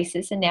daily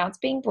basis, and now it's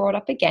being brought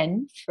up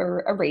again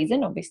for a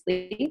reason,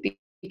 obviously,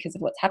 because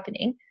of what's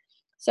happening.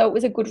 So it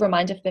was a good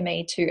reminder for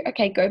me to,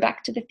 okay, go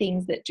back to the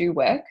things that do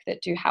work,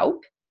 that do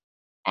help,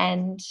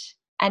 and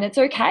it's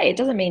okay. It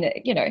doesn't mean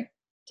it, you know,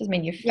 doesn't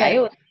mean you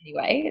fail in any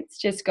way. It's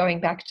just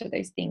going back to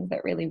those things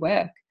that really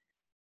work.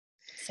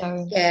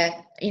 So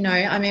yeah, you know,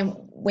 I mean,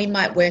 we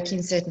might work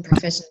in certain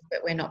professions, but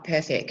we're not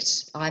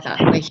perfect either.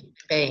 We're human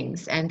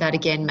beings, and that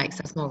again makes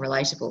us more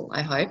relatable,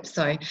 I hope.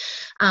 So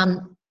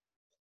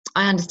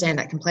I understand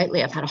that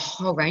completely. I've had a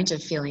whole range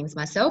of feelings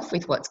myself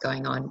with what's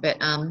going on, but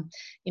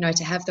you know,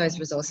 to have those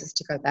resources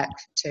to go back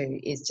to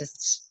is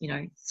just, you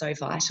know, so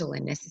vital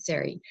and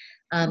necessary.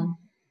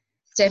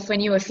 Steph, when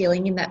you were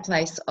feeling in that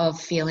place of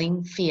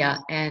feeling fear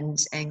and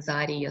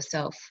anxiety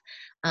yourself,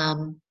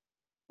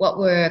 what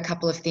were a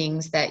couple of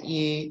things that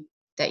you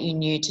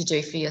knew to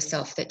do for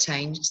yourself that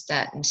changed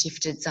that and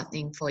shifted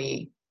something for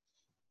you?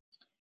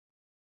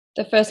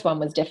 The first one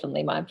was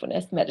definitely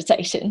mindfulness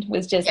meditation,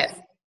 was just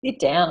sit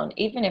down,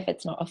 even if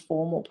it's not a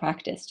formal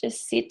practice,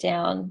 just sit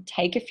down,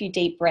 take a few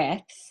deep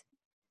breaths,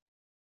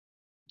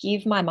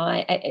 give my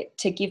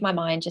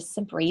mind just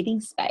some breathing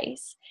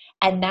space.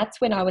 And that's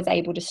when I was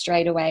able to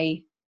straight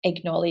away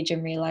acknowledge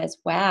and realize,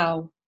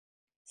 wow,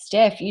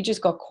 Steph, you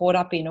just got caught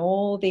up in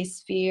all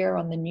this fear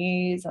on the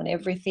news, on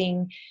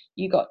everything.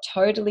 You got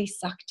totally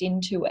sucked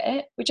into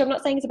it, which I'm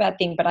not saying is a bad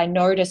thing, but I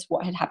noticed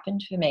what had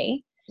happened for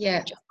me.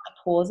 Yeah. Just by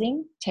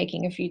pausing,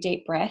 taking a few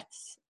deep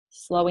breaths,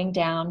 slowing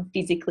down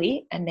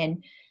physically, and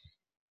then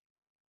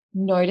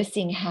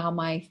noticing how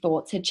my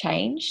thoughts had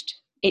changed.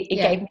 It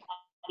gave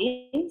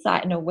me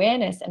insight and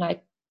awareness, and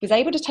I was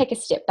able to take a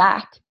step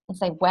back and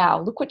say,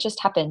 wow, look what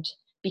just happened,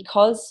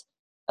 because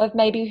of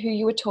maybe who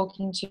you were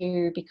talking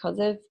to, because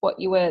of what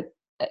you were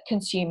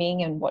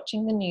consuming and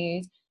watching the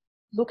news.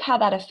 Look how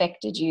that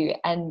affected you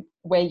and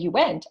where you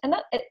went. And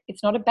that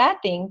it's not a bad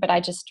thing, but I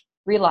just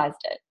realized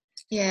it.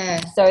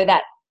 Yeah. So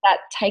that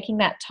taking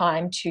that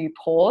time to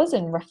pause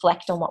and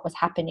reflect on what was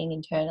happening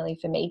internally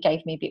for me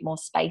gave me a bit more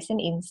space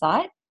and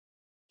insight.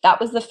 That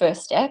was the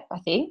first step, I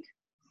think.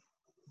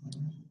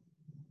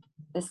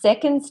 The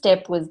second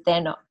step was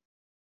then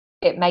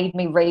it made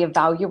me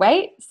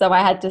reevaluate. So I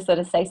had to sort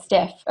of say,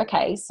 Steph,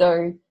 okay,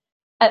 so,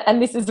 and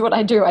this is what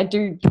I do. I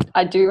do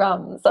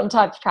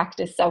sometimes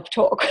practice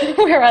self-talk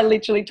where I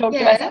literally talk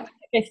to myself.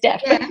 Okay,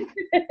 Steph. Yeah.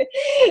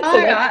 So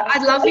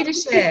I'd love you to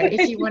share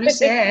if you want to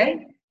share.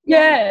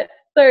 Yeah.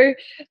 So,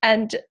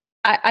 and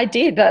I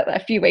did a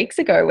few weeks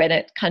ago when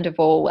it kind of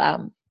all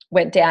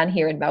went down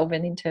here in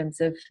Melbourne in terms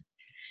of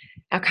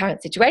our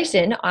current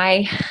situation.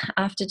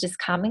 After just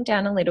calming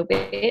down a little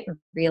bit and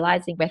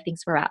realizing where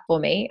things were at for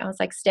me, I was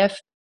like,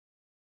 Steph,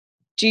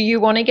 do you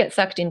want to get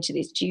sucked into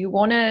this? Do you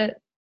want to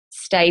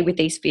stay with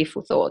these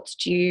fearful thoughts?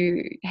 Do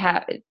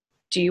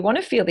you want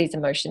to feel these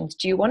emotions?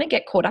 Do you want to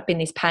get caught up in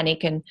this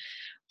panic and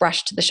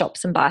rush to the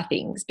shops and buy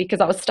things?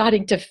 Because I was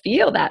starting to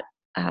feel that,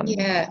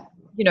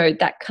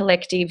 that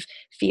collective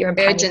fear and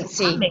panic.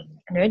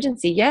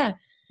 Urgency. Yeah.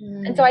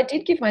 And so I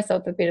did give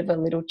myself a bit of a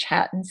little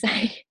chat and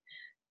say,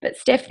 but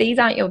Steph, these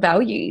aren't your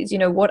values.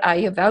 What are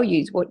your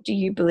values? What do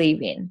you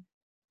believe in?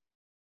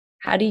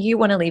 How do you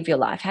want to live your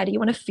life? How do you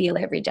want to feel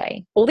every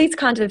day? All these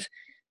kinds of,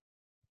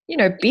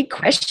 big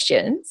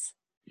questions.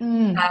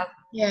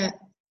 Yeah.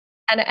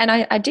 And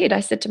I did.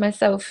 I said to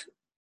myself,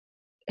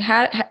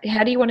 how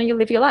do you want to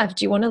live your life?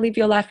 Do you want to live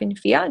your life in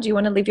fear? Do you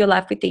want to live your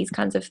life with these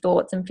kinds of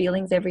thoughts and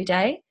feelings every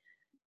day?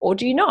 Or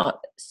do you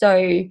not?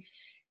 So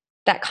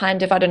that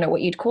kind of, I don't know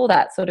what you'd call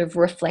that, sort of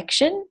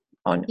reflection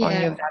on your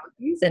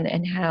values and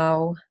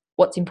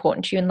what's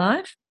important to you in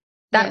life.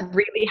 That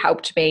really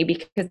helped me,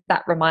 because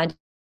that reminded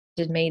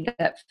me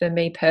that for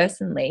me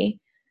personally,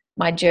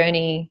 my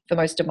journey for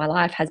most of my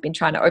life has been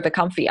trying to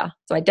overcome fear.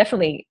 So I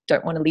definitely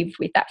don't want to live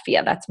with that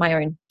fear. That's my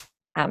own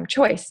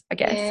choice, I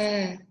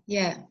guess.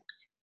 Yeah.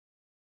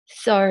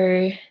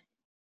 So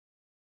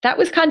that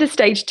was kind of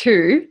stage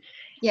 2.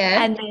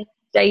 Yeah. And then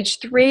stage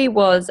 3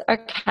 was,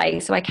 okay,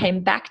 so I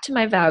came back to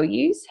my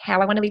values,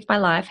 how I want to live my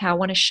life, how I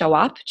want to show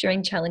up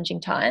during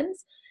challenging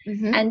times.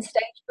 Mm-hmm. And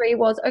stage 3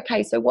 was,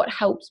 okay, so what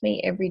helps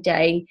me every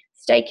day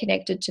stay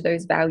connected to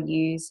those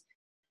values?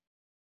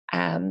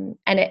 And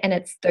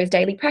it's those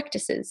daily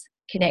practices,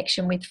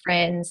 connection with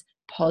friends,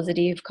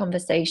 positive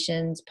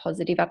conversations,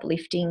 positive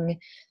uplifting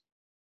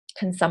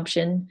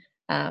consumption,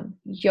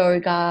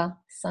 yoga,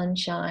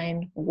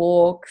 sunshine,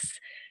 walks,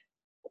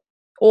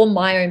 all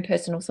my own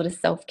personal sort of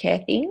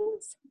self-care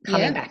things,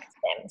 coming back to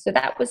them. So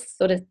that was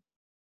sort of,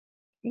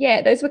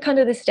 those were kind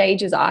of the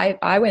stages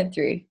I went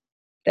through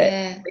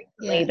that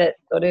recently that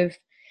sort of,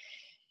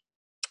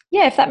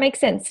 if that makes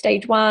sense.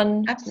 Stage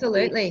 1.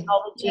 Absolutely.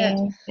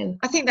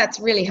 I think that's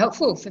really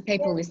helpful for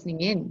people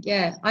listening in.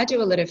 Yeah. I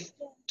do a lot of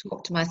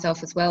talk to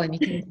myself as well, and you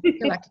can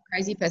feel like a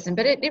crazy person,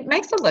 but it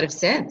makes a lot of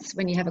sense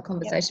when you have a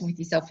conversation with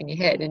yourself in your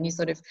head, and you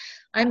sort of,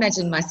 I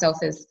imagine myself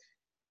as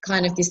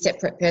kind of this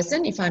separate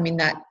person if I'm in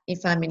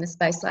a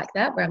space like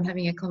that where I'm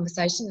having a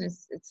conversation.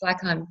 It's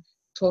like I'm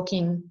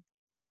talking.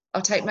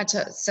 I'll take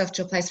myself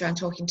to a place where I'm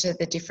talking to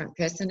the different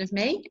person of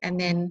me, and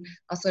then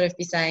I'll sort of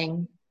be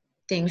saying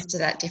things to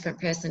that different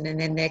person, and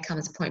then there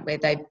comes a point where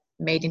they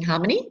meet in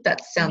harmony.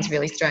 That sounds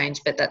really strange,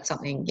 but that's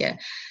something.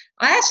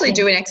 I actually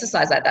do an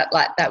exercise like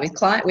that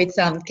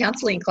with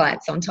counselling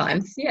clients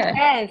sometimes.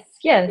 Yes.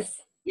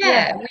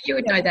 Well, you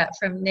would know that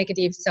from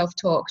negative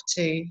self-talk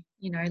to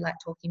like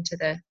talking to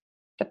the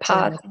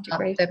parts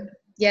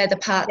the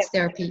parts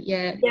therapy.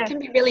 It can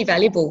be really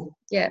valuable.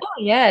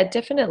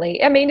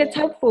 Definitely. I mean, it's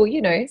helpful.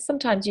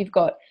 Sometimes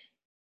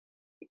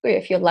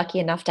if you're lucky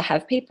enough to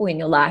have people in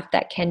your life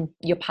that can,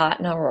 your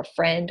partner or a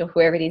friend or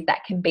whoever it is,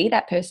 that can be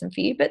that person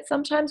for you, but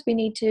sometimes we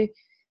need to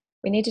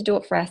do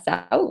it for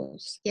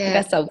ourselves. Give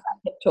ourselves that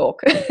pep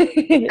talk.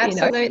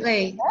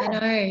 Absolutely. I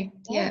know.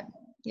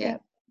 Yeah.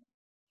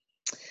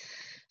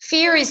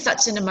 Fear is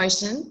such an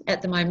emotion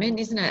at the moment,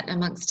 isn't it,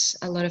 amongst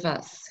a lot of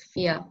us?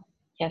 Fear.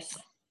 Yes.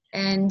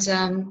 And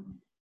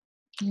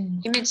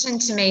you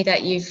mentioned to me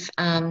that you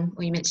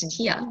mentioned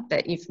here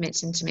that you've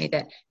mentioned to me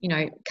that,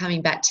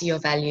 coming back to your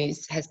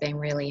values has been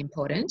really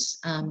important.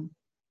 And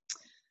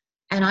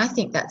I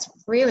think that's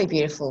really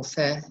beautiful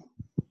for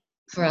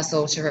us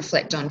all to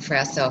reflect on for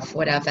ourselves,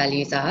 what our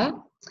values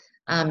are,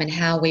 and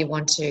how we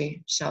want to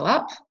show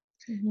up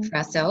for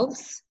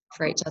ourselves,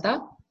 for each other.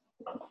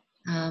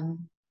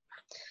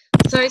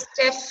 So,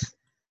 Steph,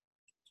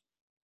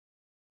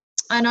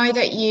 I know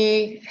that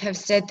you have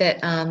said that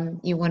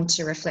you want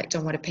to reflect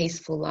on what a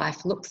peaceful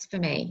life looks for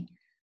me.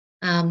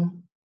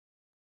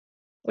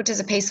 What does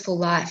a peaceful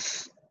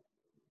life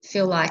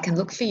feel like and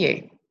look for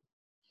you?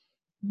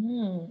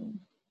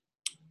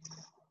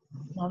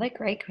 Another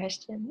great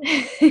question.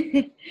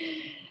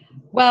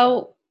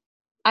 Well,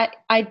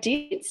 I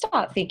did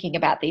start thinking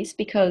about this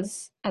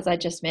because, as I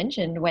just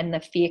mentioned, when the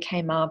fear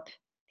came up,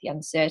 the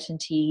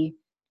uncertainty,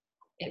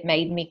 it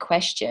made me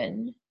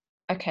question,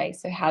 okay,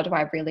 so how do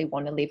I really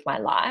want to live my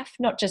life?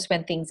 Not just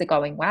when things are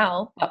going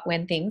well, but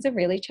when things are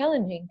really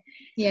challenging.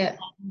 Yeah.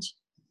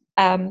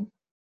 And,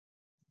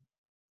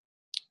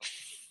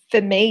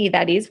 for me,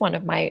 that is one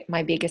of my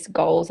biggest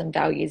goals and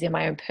values in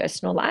my own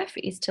personal life,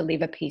 is to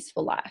live a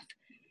peaceful life.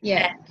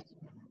 Yeah.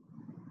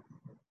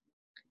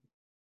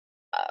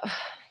 And,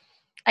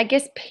 I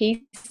guess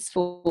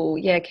peaceful,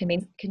 can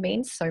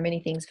mean so many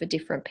things for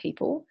different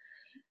people.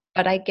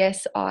 But I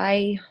guess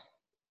I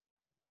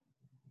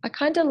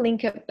kind of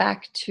link it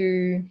back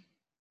to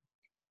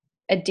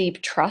a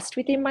deep trust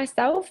within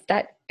myself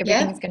that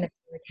everything's going to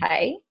be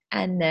okay,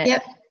 and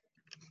that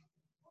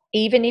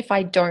even if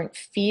I don't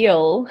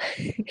feel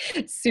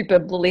super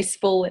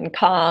blissful and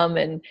calm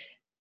and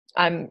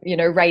I'm,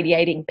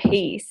 radiating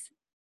peace,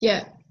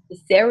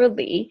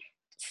 necessarily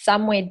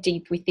somewhere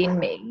deep within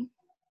me,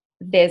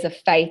 there's a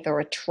faith or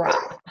a trust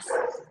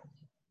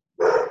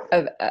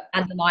of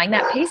underlying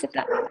that peace, if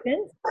that makes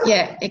sense.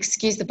 Yeah,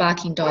 excuse the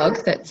barking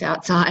dog that's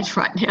outside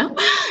right now.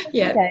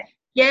 Yeah. Okay.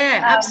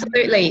 Yeah,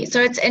 absolutely.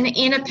 So it's an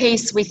inner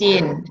peace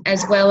within,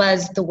 as well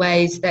as the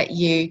ways that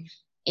you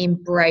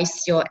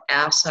embrace your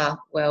outer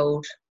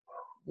world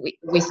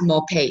with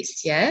more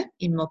peace, yeah?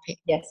 In more peace.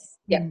 Yes.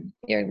 Yeah,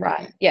 you're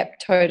right. Yeah,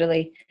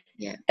 totally.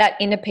 Yeah. That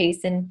inner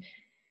peace. And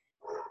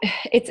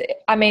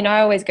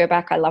I always go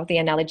back, I love the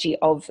analogy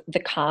of the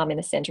calm in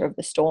the center of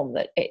the storm,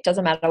 that it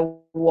doesn't matter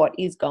what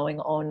is going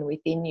on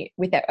within you,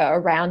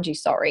 around you,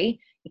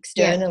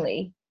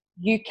 externally,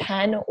 you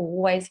can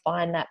always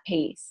find that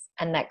peace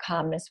and that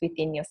calmness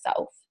within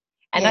yourself.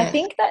 And I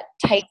think that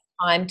takes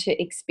time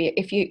to experience.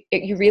 If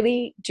you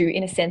really do,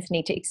 in a sense,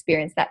 need to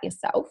experience that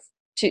yourself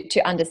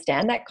to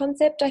understand that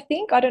concept, I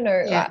think. I don't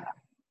know. Yeah.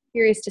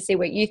 Curious to see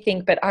what you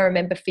think, but I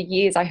remember for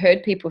years I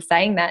heard people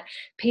saying that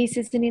peace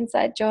is an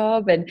inside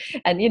job, and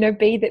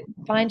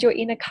find your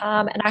inner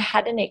calm, and I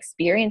hadn't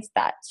experienced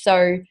that,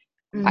 so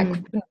I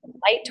couldn't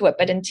relate to it.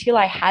 But until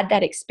I had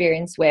that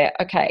experience where,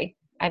 okay,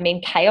 I'm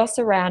in chaos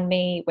around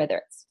me, whether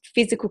it's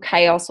physical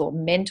chaos or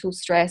mental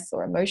stress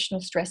or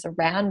emotional stress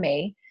around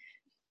me,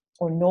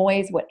 or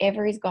noise,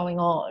 whatever is going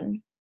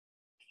on,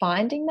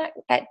 finding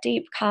that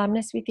deep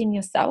calmness within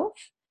yourself,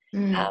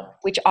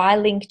 which I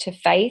link to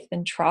faith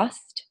and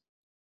trust.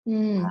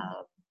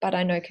 But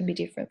I know it can be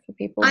different for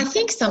people. I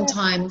think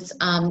sometimes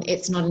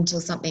it's not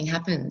until something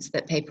happens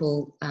that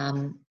people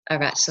are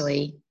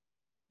actually,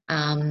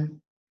 I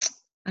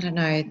don't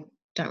know,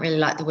 don't really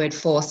like the word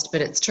forced,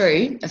 but it's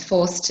true, are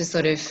forced to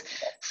sort of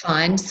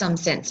find some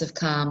sense of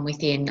calm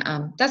within.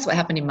 That's what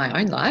happened in my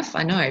own life,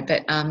 I know,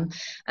 but and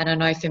I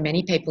know for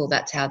many people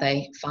that's how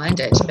they find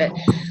it. But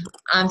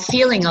I'm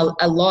feeling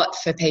a lot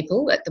for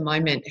people at the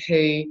moment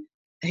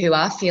who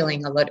are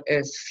feeling a lot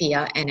of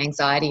fear and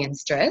anxiety and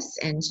stress,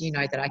 and you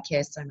know that I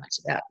care so much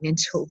about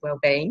mental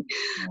well-being.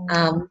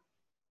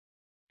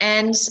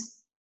 And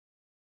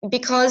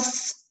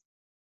because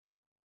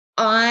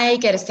I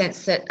get a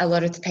sense that a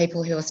lot of the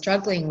people who are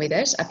struggling with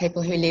it are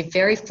people who live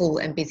very full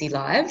and busy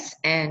lives,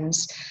 and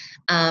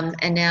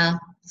now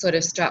sort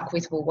of struck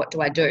with, well, what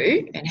do I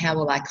do, and how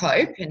will I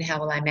cope, and how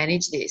will I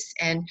manage this?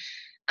 And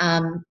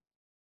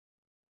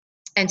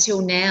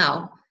until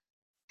now,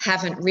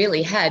 haven't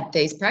really had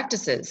these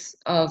practices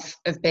of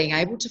being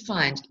able to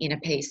find inner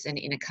peace and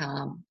inner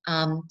calm.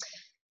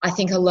 I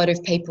think a lot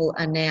of people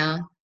are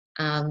now,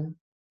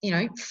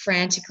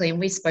 frantically, and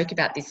we spoke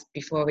about this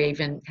before we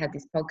even had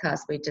this podcast.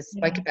 We just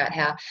spoke about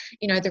how,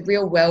 the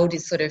real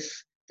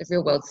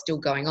world's still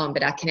going on,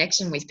 but our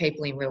connection with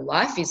people in real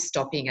life is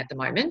stopping at the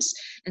moment.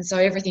 And so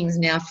everything's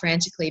now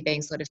frantically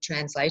being sort of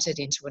translated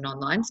into an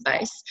online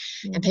space.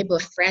 And people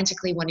are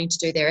frantically wanting to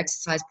do their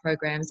exercise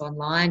programs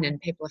online, and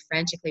people are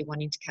frantically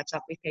wanting to catch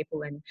up with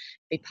people and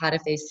be part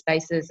of these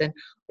spaces and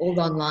all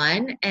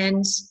online.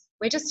 And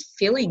we're just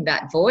filling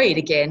that void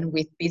again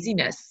with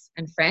busyness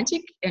and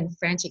frantic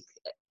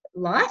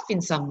life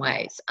in some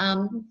ways.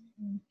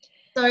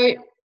 So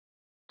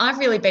I've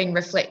really been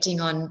reflecting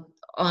on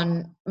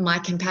my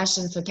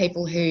compassion for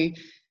people who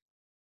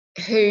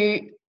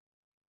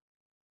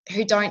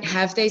who don't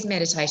have these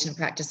meditation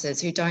practices,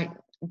 who don't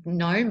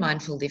know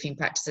mindful living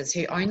practices,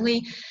 who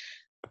only,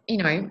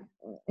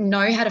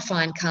 know how to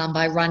find calm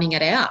by running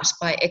it out,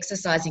 by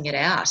exercising it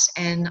out.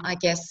 And I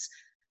guess,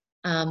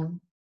 that's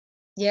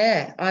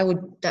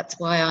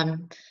why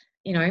I'm,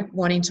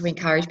 wanting to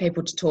encourage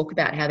people to talk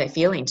about how they're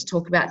feeling, to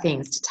talk about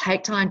things, to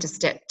take time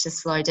to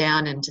slow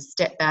down and to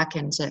step back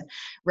and to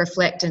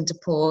reflect and to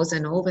pause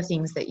and all the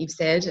things that you've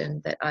said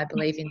and that I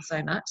believe in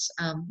so much.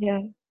 Yeah.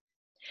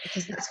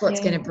 Because that's what's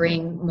going to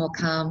bring more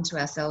calm to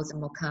ourselves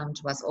and more calm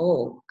to us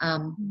all.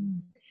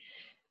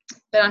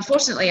 But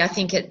unfortunately, I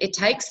think it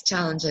takes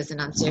challenges and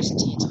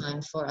uncertainty in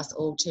time for us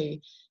all to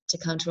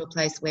come to a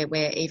place where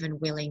we're even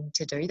willing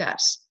to do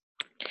that.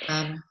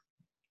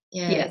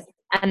 Yes.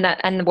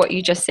 And what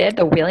you just said,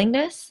 the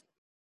willingness.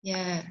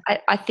 Yeah.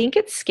 I think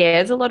it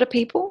scares a lot of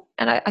people.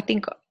 And I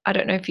think, I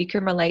don't know if you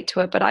can relate to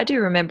it, but I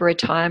do remember a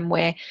time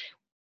where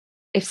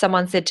if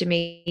someone said to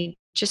me,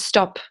 just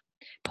stop,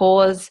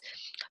 pause,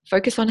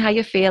 focus on how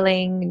you're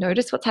feeling,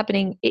 notice what's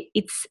happening.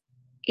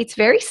 It's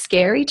very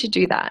scary to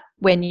do that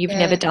when you've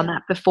never done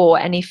that before.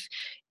 And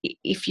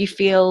if you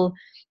feel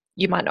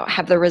you might not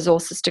have the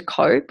resources to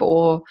cope,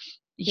 or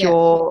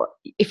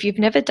if you've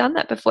never done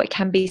that before, it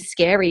can be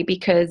scary,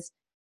 because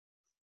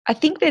I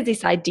think there's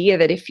this idea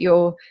that if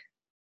you're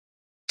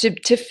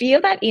to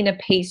feel that inner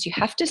peace, you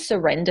have to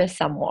surrender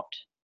somewhat.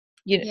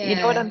 You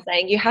know what I'm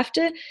saying? You have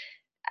to,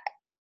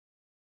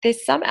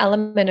 there's some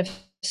element of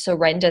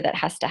surrender that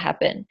has to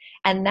happen.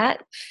 And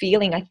that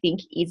feeling, I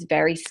think, is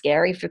very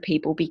scary for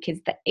people, because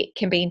it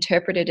can be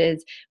interpreted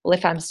as, well,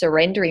 if I'm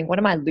surrendering, what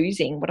am I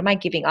losing? What am I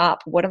giving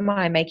up? What am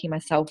I making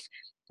myself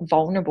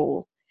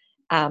vulnerable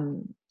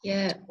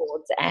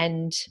towards?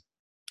 And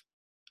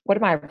what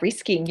am I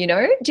risking?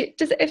 Does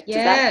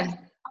that?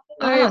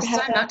 So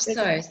much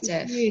so,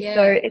 Steph. Yeah.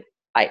 So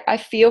I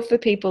feel for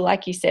people,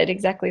 like you said,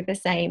 exactly the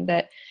same,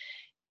 that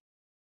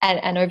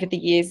and over the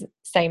years,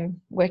 same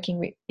working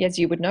with, as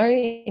you would know,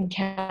 in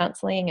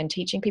counseling and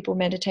teaching people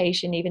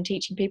meditation, even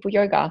teaching people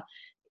yoga,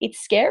 it's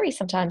scary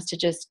sometimes to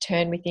just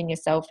turn within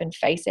yourself and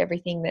face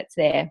everything that's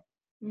there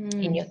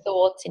in your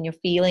thoughts, in your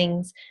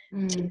feelings,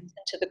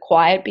 to the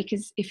quiet,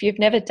 because if you've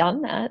never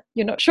done that,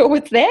 you're not sure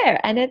what's there.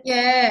 And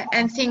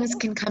and things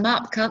can come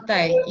up, can't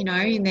they,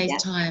 in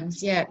these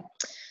times. Yeah.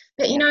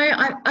 But,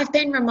 I've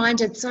been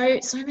reminded so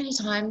many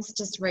times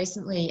just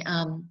recently,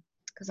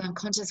 because I'm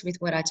conscious with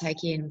what I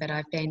take in, but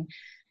I've been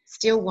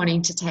still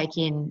wanting to take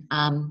in,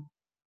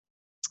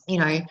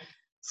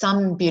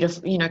 some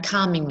beautiful,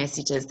 calming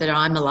messages that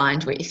I'm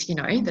aligned with,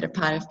 that are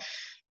part of.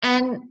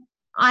 And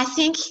I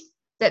think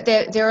that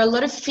there are a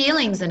lot of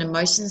feelings and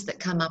emotions that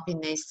come up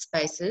in these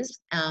spaces.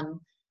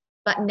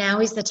 But now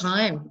is the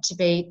time to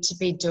be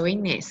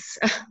doing this,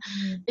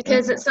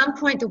 because at some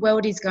point the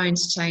world is going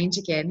to change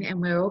again, and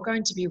we're all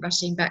going to be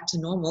rushing back to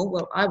normal.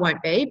 Well, I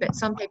won't be, but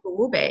some people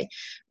will be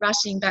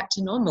rushing back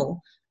to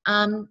normal.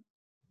 And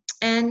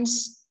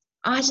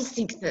I just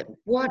think that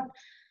what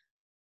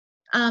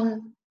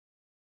a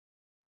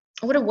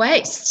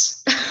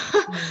waste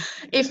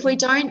if we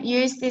don't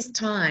use this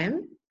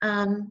time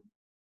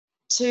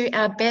to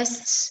our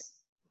best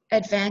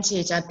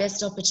advantage, our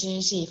best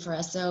opportunity for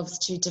ourselves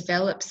to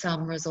develop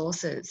some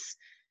resources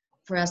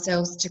for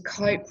ourselves to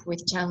cope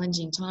with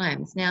challenging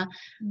times. Now,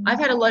 I've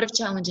had a lot of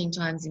challenging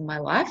times in my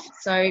life,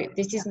 so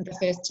this isn't the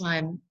first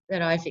time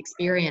that I've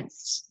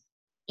experienced,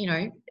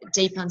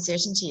 deep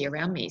uncertainty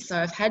around me. So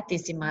I've had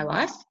this in my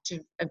life to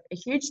a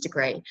huge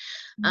degree.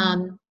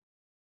 And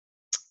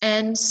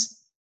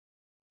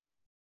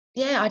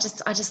I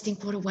just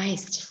think, what a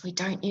waste if we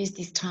don't use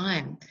this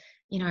time,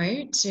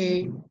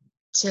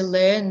 to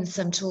learn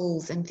some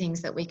tools and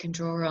things that we can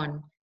draw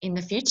on in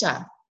the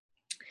future.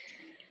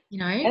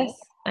 Yes,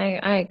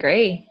 I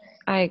agree.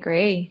 I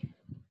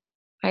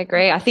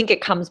think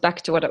it comes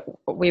back to what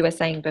we were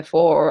saying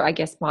before, or I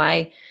guess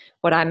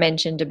what I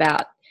mentioned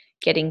about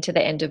getting to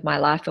the end of my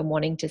life and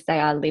wanting to say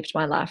I lived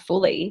my life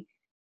fully.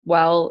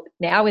 Well,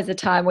 now is a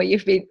time where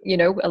you've been,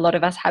 a lot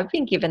of us have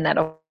been given that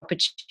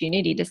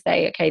opportunity to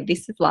say, okay,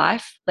 this is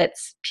life.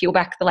 Let's peel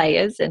back the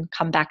layers and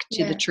come back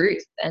to the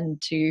truth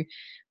and to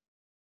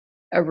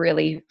a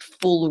really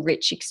full,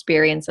 rich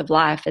experience of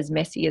life, as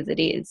messy as it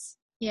is.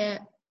 Yeah.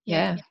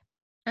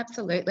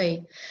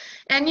 Absolutely.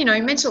 And,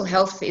 mental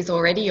health is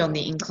already on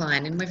the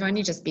incline, and we've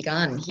only just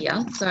begun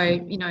here. So,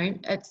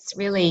 it's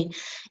really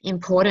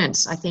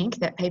important, I think,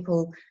 that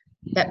people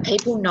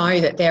know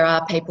that there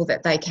are people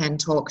that they can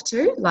talk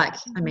to, like,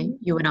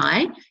 you and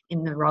I,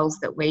 in the roles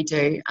that we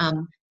do,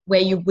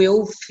 where you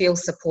will feel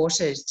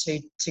supported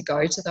to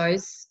go to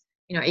those,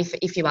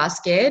 if you are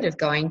scared of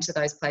going to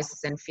those places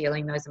and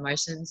feeling those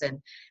emotions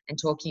and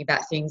talking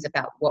about things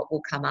about what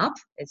will come up,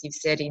 as you've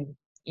said,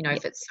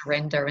 if it's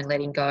surrender and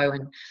letting go.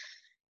 And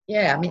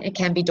it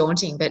can be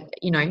daunting, but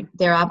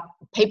there are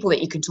people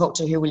that you can talk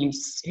to who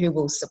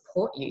will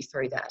support you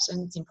through that,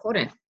 and it's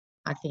important,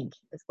 I think,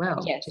 as well,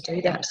 to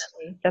do that.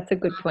 Definitely. That's a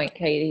good point,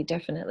 Katie.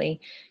 Definitely,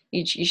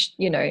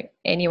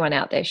 anyone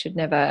out there should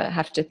never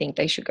have to think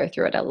they should go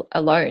through it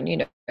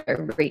alone.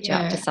 Reach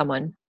out to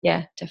someone.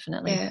 Yeah,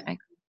 definitely. Yeah.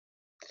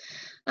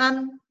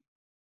 Um,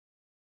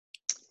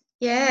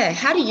 yeah.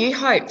 How do you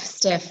hope,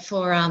 Steph,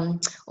 for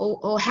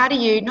or how do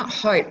you not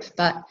hope,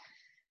 but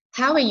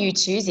how are you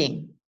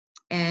choosing?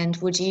 And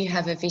would you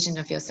have a vision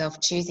of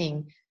yourself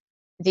choosing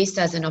this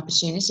as an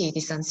opportunity,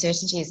 this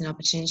uncertainty as an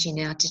opportunity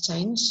now to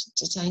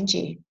change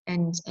you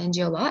and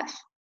your life?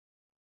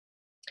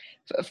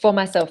 For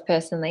myself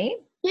personally,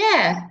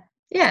 Yeah.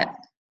 Yeah.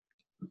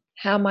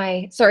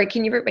 sorry,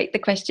 can you repeat the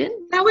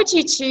question? How would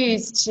you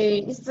choose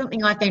to, this is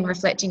something I've been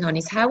reflecting on,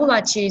 is how will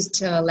I choose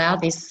to allow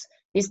this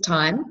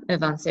time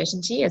of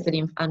uncertainty as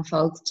it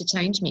unfolds to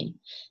change me?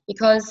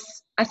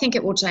 Because I think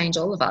it will change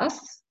all of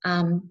us.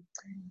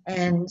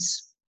 And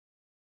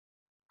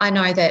I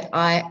know that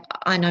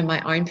I know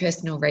my own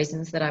personal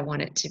reasons that I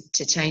want it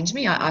to change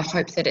me. I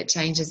hope that it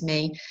changes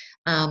me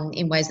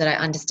in ways that I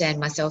understand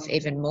myself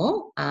even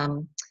more.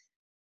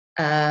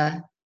 Uh,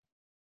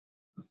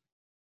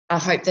 I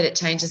hope that it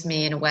changes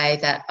me in a way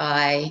that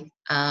I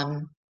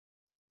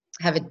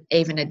have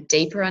even a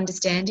deeper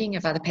understanding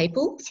of other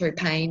people through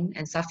pain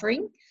and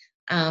suffering,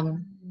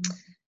 and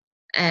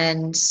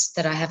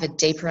that I have a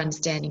deeper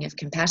understanding of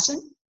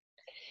compassion.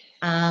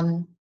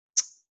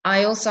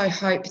 I also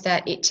hope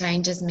that it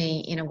changes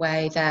me in a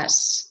way that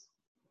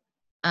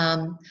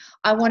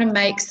I want to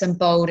make some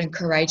bold and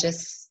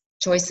courageous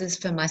choices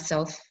for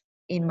myself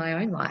in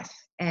my own life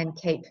and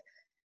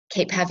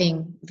keep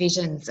having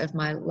visions of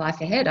my life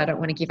ahead. I don't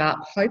want to give up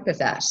hope of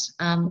that. So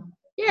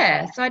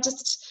I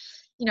just,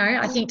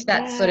 I think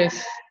that's sort of,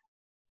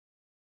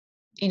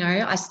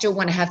 I still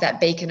want to have that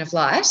beacon of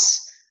light.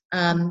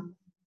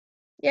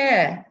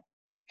 Yeah.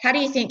 How do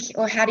you think,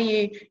 or how do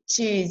you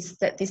choose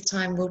that this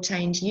time will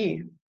change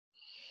you?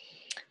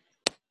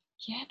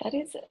 Yeah,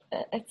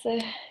 it's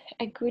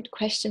a good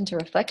question to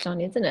reflect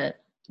on, isn't it?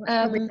 It's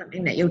probably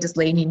something that you'll just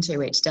lean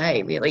into each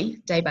day, really,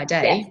 day by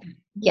day.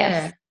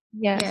 Yes.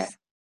 Yeah.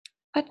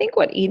 I think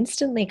what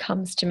instantly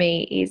comes to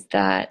me is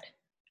that,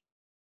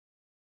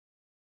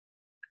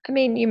 I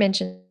mean, you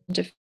mentioned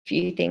a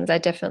few things. I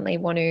definitely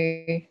want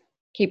to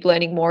keep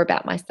learning more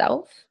about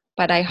myself,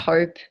 but I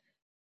hope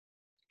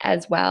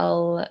as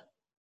well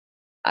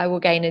I will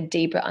gain a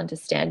deeper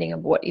understanding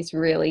of what is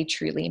really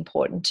truly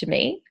important to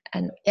me,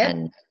 and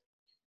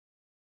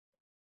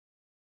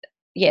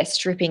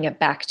stripping it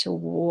back to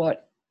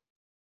what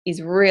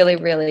is really,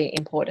 really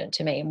important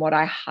to me and what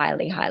I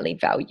highly, highly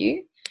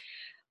value.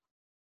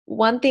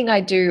 One thing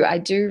I do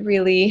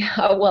really,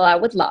 well, I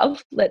would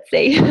love, let's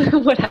see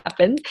what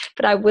happens,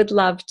 but I would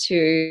love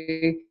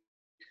to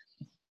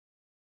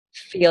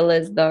feel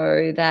as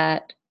though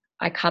that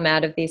I come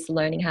out of this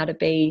learning how to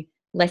be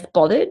less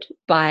bothered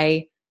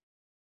by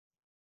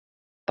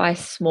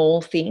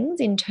small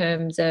things, in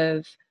terms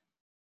of,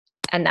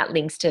 and that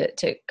links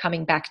to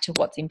coming back to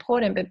what's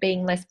important, but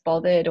being less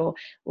bothered or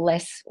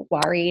less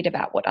worried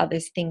about what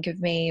others think of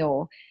me,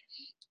 or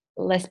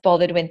less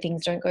bothered when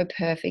things don't go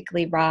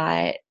perfectly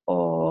right,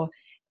 or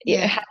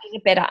having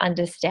a better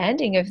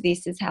understanding of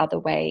this is how the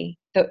way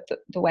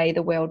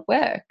the world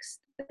works.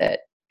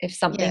 That if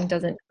something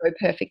doesn't go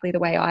perfectly the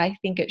way I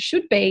think it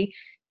should be,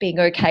 being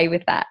okay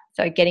with that.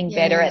 So getting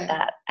better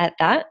at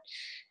that,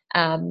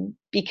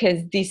 because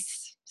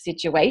this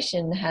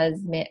situation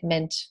has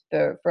meant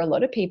for a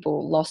lot of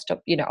people lost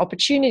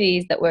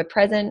opportunities that were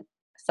present,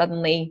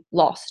 suddenly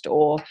lost,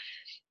 or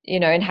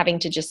and having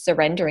to just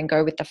surrender and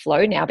go with the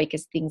flow now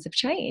because things have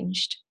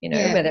changed,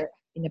 whether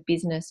in a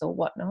business or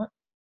whatnot.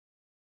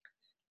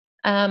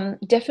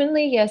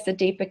 Definitely, yes, a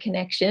deeper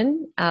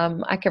connection.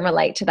 I can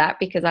relate to that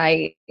because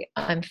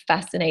I'm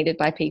fascinated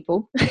by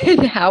people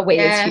and how we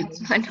as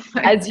humans, I know.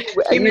 as you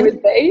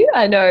would be,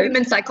 I know.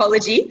 Human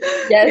psychology.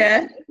 Yes.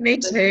 Yeah, me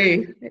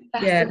too.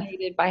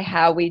 Fascinated by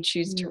how we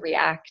choose to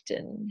react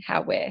and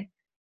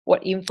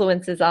what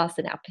influences us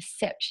and our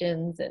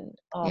perceptions and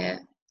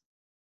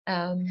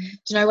do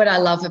you know what I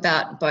love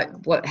about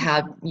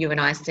how you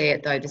and I see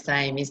it, though, the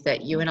same, is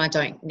that you and I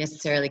don't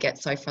necessarily get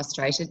so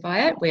frustrated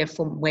by it. We're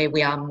from where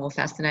we are more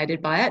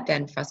fascinated by it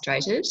than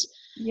frustrated.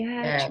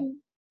 True.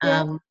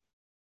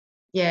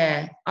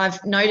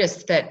 I've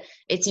noticed that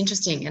it's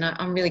interesting, and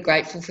I'm really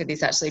grateful for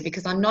this, actually,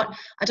 because I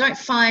don't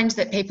find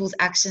that people's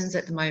actions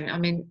at the moment, I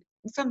mean,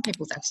 some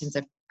people's actions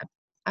are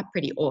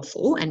pretty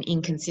awful, and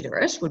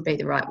inconsiderate would be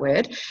the right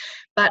word,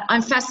 but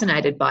I'm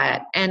fascinated by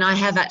it, and I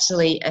have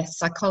actually a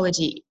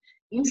psychology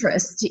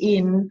interest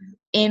in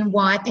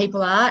why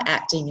people are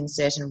acting in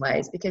certain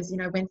ways, because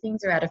when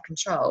things are out of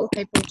control,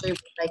 people do what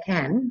they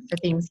can for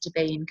things to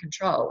be in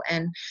control,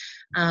 and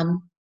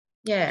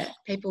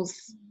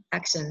people's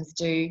actions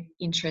do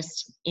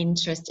interest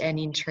and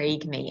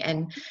intrigue me,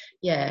 and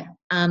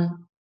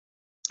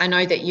I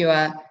know that you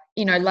are,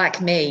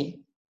 like me,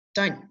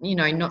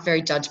 not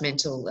very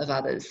judgmental of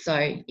others. So,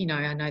 I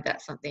know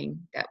that's something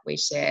that we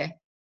share,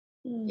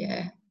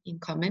 in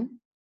common.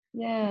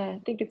 Yeah,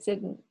 I think it's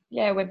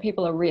when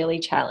people are really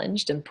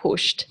challenged and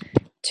pushed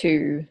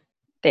to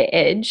their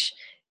edge,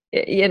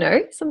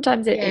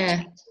 sometimes it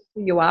changes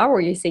who you are,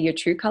 or you see your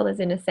true colors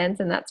in a sense,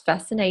 and that's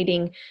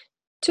fascinating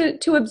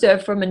to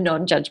observe from a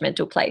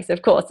non-judgmental place,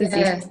 of course, as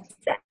you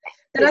said.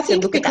 But I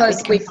think look at that because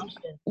with we've,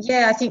 compassion.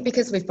 yeah, I think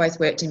because we've both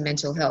worked in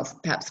mental health,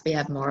 perhaps we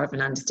have more of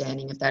an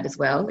understanding of that as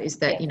well, is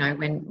that, Yeah. you know,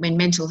 when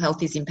mental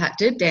health is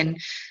impacted, then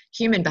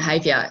human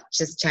behavior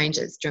just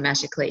changes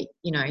dramatically,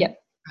 you know. Yep.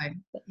 So,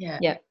 yeah.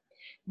 Yeah.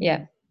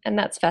 Yeah. And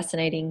that's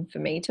fascinating for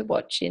me to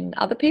watch in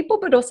other people,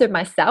 but also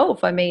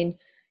myself. I mean,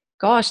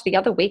 gosh, the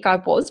other week I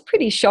was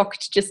pretty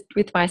shocked just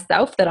with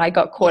myself that I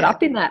got caught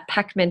up in that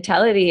pack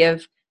mentality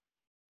of,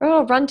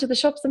 oh, run to the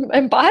shops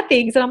and buy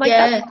things. And I'm like,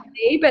 that's not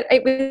me. But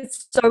it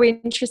was so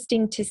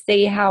interesting to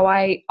see how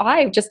I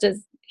just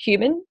as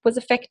human was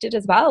affected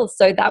as well.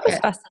 So that was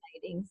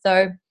fascinating.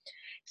 So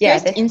yeah.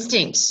 First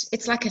instinct.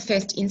 It's like a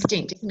first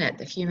instinct, isn't it?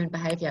 The human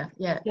behavior.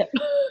 Yeah. Yep.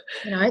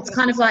 You know, it's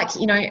kind of like,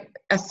 you know,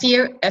 a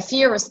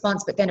fear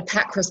response, but then a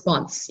pack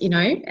response, you know,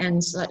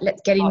 and like,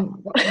 let's get in,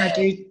 what can I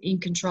do in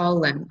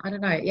control? And I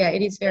don't know. Yeah,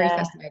 it is very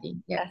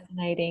fascinating. Yeah.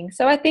 Fascinating.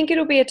 So I think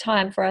it'll be a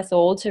time for us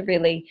all to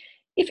really,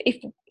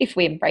 if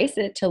we embrace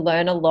it, to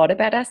learn a lot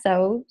about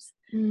ourselves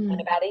and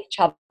about each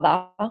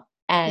other,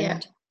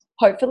 and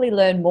hopefully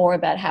learn more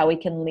about how we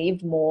can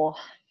live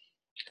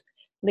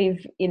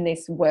in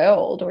this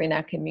world or in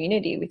our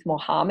community with more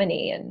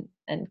harmony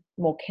and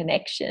more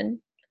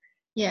connection,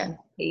 and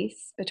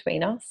peace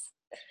between us.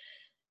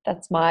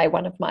 That's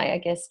one of my, I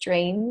guess,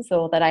 dreams,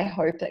 or that I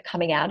hope that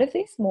coming out of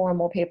this, more and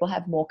more people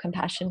have more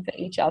compassion for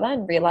each other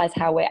and realize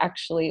how we're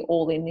actually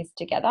all in this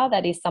together.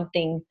 That is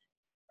something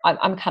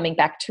I'm coming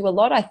back to a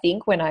lot. I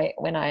think when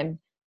I'm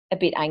a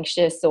bit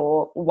anxious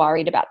or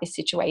worried about this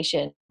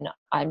situation,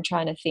 I'm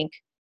trying to think,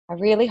 I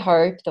really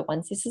hope that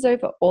once this is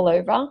all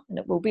over, and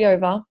it will be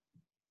over,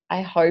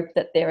 I hope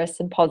that there are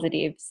some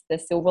positives, the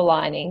silver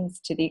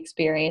linings to the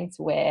experience,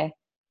 where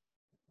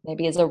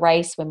maybe as a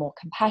race we're more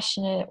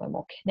compassionate, we're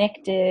more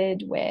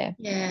connected, where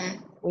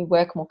we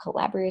work more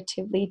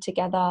collaboratively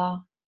together.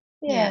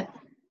 Yeah.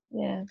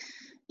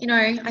 You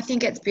know, I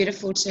think it's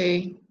beautiful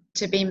to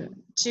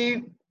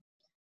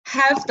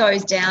have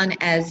those down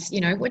as, you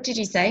know, what did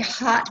you say?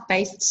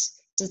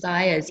 Heart-based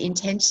desires,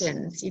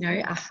 intentions, you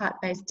know, are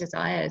heart-based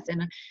desires.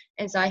 And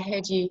as I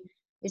heard you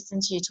listen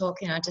to you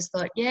talking, I just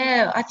thought,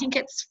 yeah, I think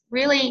it's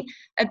really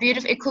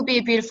it could be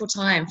a beautiful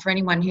time for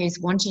anyone who's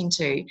wanting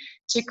to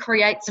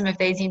create some of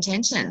these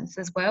intentions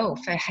as well,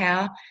 for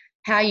how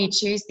you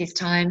choose this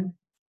time,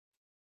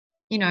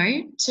 you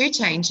know, to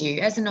change you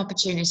as an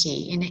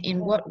opportunity.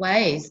 In what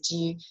ways do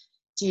you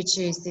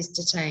choose this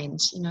to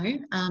change, you know?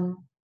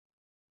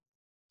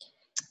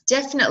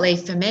 Definitely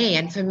for me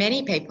and for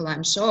many people,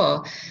 I'm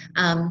sure,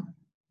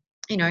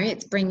 you know,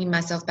 it's bringing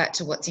myself back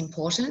to what's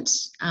important,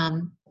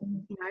 you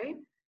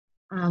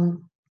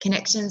know,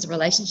 connections,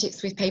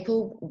 relationships with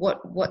people,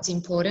 what's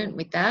important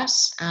with that.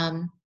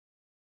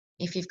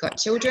 If you've got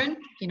children,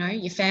 you know,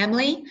 your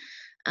family,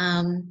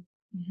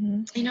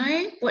 you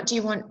know, what do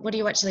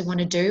you actually want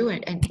to do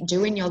and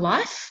do in your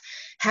life?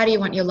 How do you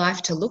want your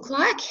life to look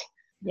like?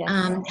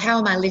 How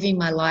am I living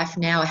my life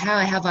now? How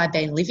have I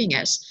been living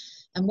it?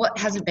 And what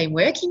hasn't been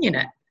working in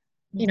it,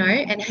 you know,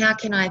 and how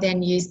can I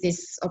then use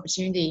this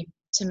opportunity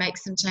to make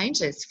some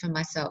changes for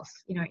myself,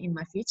 you know, in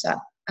my future?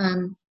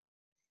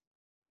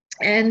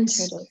 And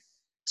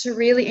to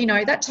really, you know,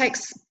 it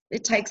takes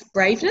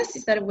braveness,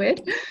 is that a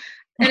word?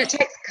 And it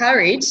takes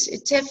courage.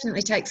 It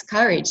definitely takes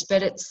courage,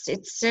 but it's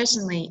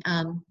certainly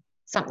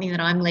something that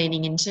I'm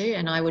leaning into,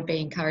 and I would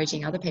be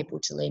encouraging other people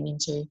to lean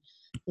into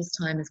this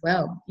time as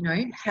well. You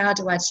know, how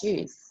do I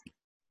choose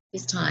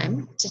this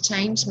time to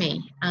change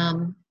me?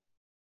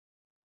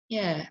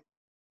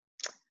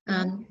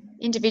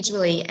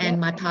 Individually and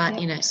my part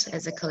in it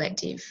as a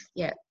collective.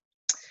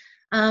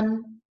 I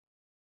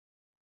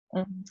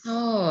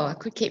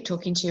could keep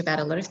talking to you about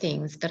a lot of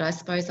things, but I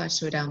suppose I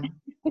should I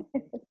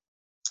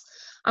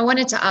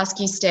wanted to ask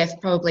you,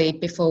 Steph, probably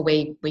before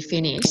we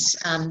finish,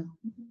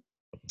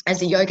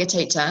 as a yoga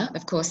teacher,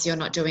 of course, you're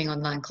not doing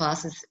online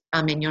classes.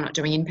 I mean, you're not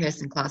doing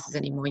in-person classes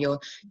anymore. You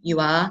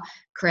are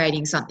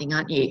creating something,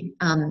 aren't you?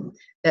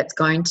 That's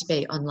going to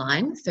be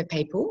online for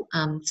people,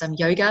 some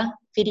yoga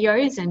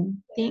videos and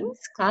things,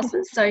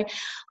 classes. So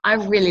I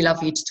really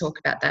love you to talk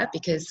about that,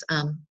 because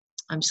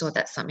I'm sure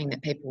that's something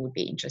that people would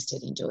be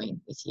interested in doing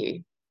with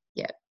you.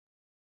 Yeah.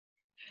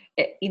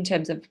 In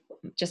terms of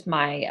just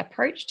my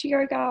approach to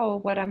yoga, or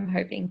what I'm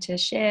hoping to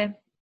share?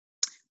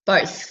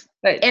 Both.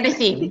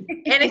 Anything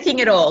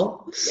at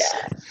all. So,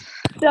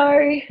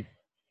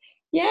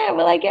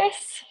 well, I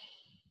guess,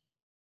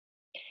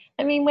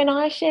 I mean, when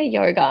I share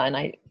yoga, and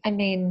I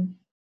mean,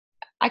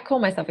 I call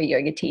myself a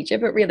yoga teacher,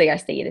 but really I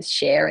see it as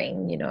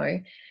sharing, you know.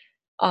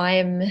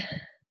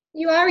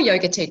 You are a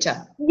yoga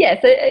teacher.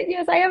 Yes,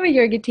 I am a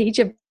yoga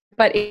teacher,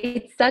 but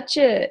it's such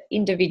a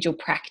individual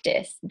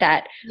practice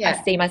that I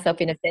see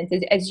myself in a sense,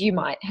 as you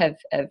might have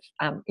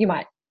you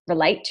might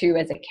relate to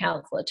as a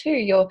counselor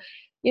too.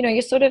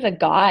 You're sort of a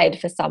guide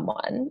for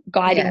someone,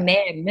 guiding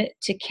them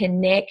to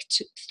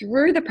connect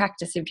through the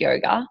practice of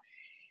yoga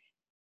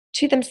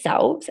to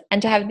themselves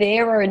and to have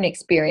their own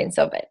experience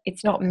of it.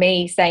 It's not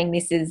me saying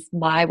this is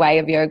my way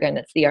of yoga and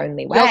it's the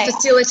only way. You're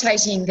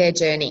facilitating their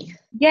journey.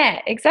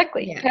 Yeah,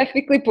 exactly.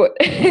 Perfectly put.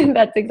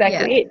 That's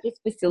exactly it.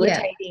 Just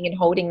facilitating and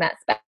holding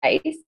that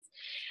space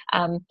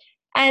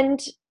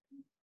And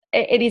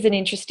it is an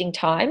interesting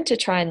time to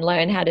try and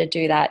learn how to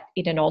do that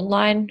in an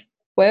online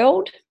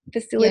world,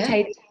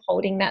 facilitating,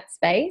 holding that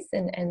space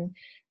and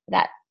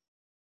that,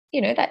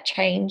 that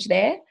change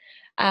there.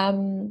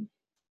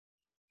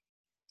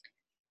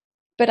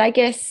 But I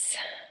guess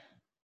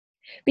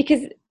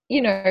because,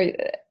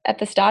 at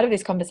the start of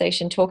this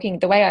conversation,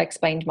 the way I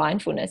explained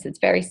mindfulness, it's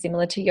very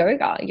similar to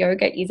yoga.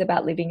 Yoga is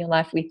about living your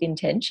life with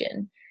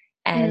intention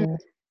and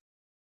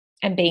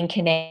being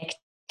connected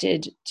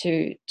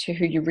to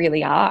who you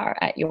really are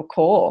at your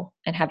core,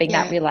 and having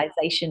that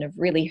realization of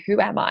really,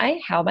 who am I?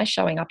 How am I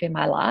showing up in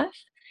my life?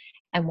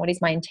 And what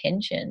is my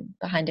intention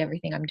behind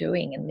everything I'm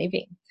doing and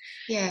living?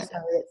 Yeah. So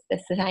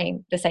it's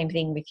the same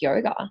thing with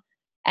yoga.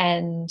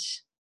 And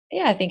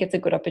I think it's a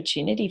good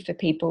opportunity for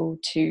people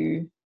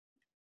to,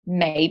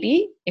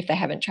 maybe if they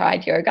haven't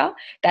tried yoga,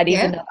 that is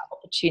another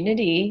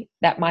opportunity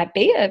that might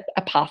be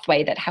a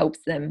pathway that helps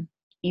them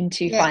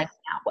into finding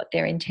out what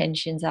their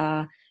intentions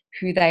are,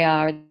 who they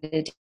are at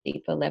a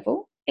deeper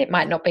level. It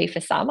might not be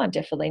for some. I'm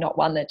definitely not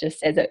one that just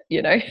says it,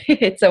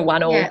 it's a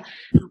one or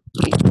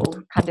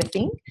peaceful kind of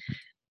thing.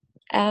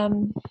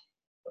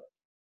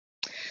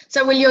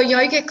 So will your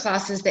yoga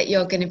classes that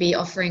you're going to be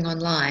offering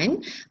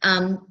online,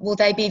 will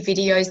they be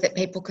videos that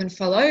people can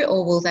follow,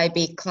 or will they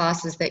be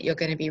classes that you're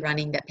going to be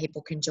running that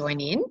people can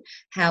join in?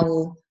 How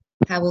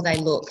will they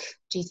look,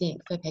 do you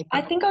think, for people?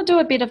 I think I'll do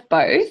a bit of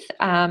both.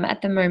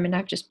 At the moment,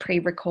 I've just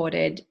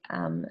pre-recorded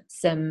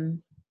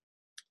some,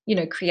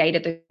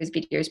 created those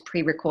videos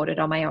pre-recorded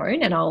on my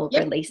own, and I'll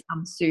release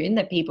them soon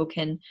that people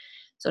can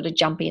sort of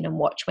jump in and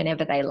watch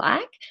whenever they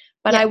like.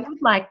 But I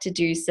would like to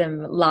do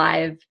some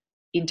live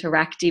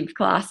interactive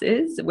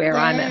classes where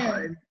I'm at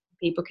home.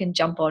 People can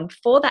jump on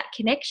for that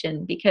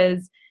connection,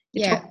 because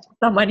you talk to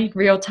someone in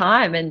real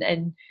time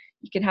and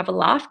you can have a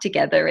laugh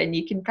together and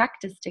you can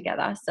practice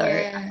together. So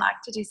I'd like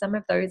to do some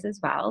of those as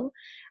well.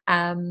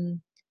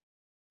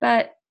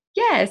 But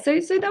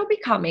so they'll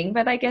be coming.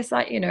 But I guess,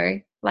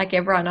 like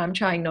everyone, I'm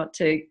trying not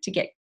to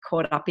get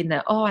caught up in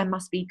the, I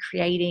must be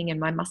creating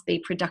and I must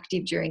be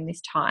productive during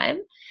this time.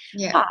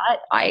 But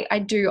I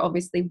do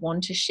obviously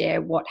want to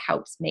share what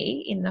helps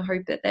me, in the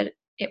hope that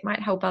it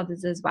might help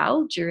others as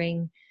well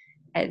during,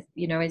 as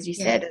you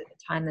said, at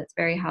a time that's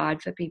very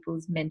hard for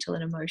people's mental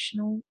and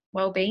emotional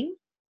well-being.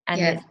 And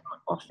there's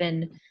not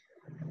often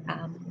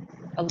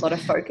a lot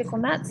of focus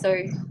on that.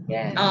 So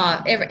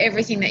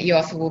everything that you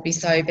offer will be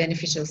so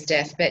beneficial,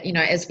 Steph. But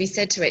as we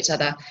said to each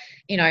other,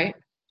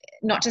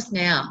 not just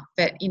now,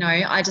 but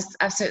I just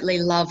absolutely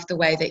love the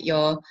way that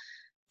you're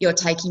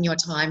taking your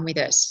time with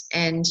it,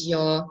 and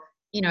you're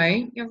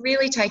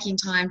really taking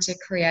time to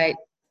create,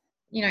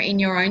 in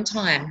your own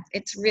time.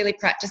 It's really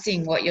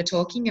practicing what you're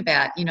talking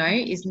about,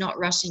 is not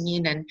rushing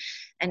in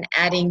and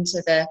adding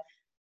to the,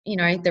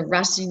 the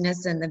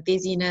rushiness and the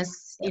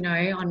busyness,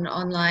 on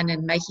online,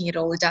 and making it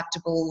all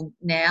adaptable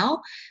now.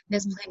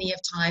 There's plenty of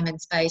time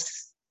and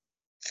space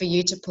for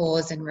you to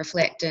pause and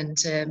reflect, and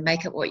to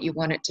make it what you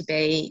want it to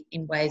be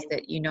in ways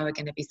that are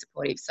going to be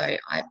supportive. So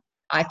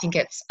I think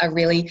it's a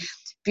really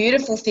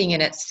beautiful thing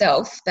in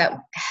itself, that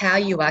how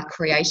you are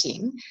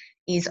creating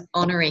is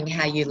honouring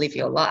how you live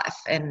your life.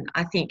 And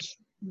I think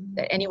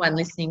that anyone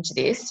listening to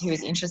this who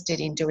is interested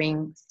in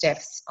doing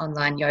Steph's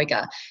online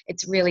yoga,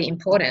 it's really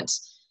important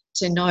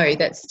to know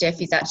that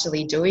Steph is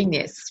actually doing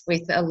this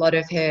with a lot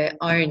of her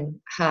own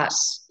heart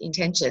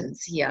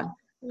intentions here,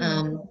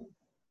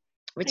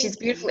 which is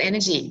beautiful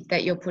energy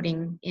that you're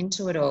putting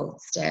into it all,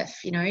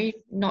 Steph.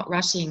 Not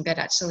rushing, but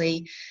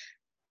actually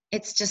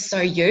it's just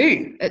so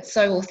you. It's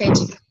so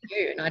authentic to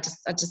you, and I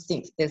just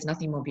think there's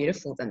nothing more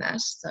beautiful than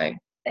that. So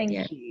thank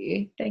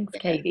you. Thanks,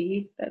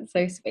 Katie. That's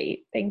so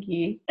sweet. Thank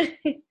you.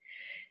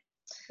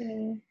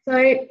 So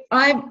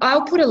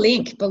I'll put a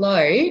link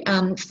below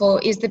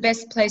is the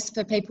best place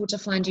for people to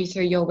find you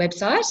through your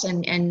website,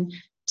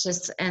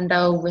 and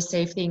they'll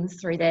receive things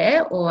through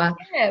there, or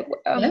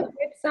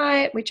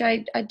website, which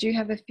I do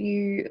have a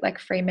few like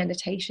free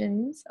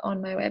meditations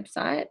on my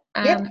website,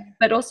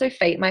 but also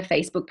my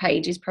Facebook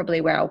page is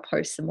probably where I'll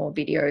post some more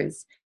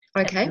videos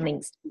and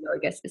links to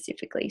yoga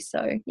specifically.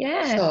 So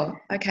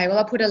sure. Okay, well,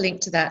 I'll put a link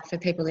to that for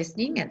people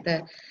listening at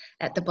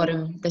the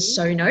bottom, the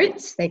show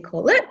notes they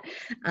call it,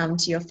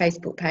 to your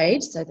Facebook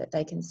page, so that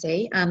they can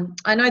see.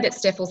 I know that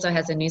Steph also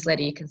has a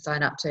newsletter you can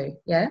sign up to.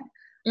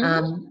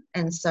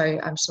 And so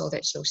I'm sure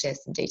that she'll share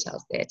some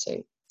details there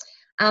too.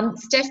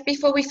 Steph,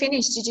 before we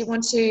finish, did you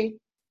want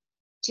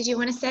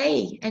to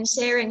say and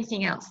share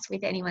anything else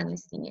with anyone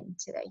listening in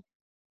today?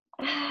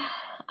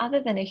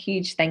 Other than a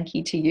huge thank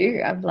you to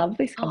you. I've loved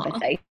this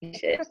conversation.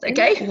 That's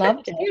okay.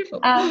 Loved it.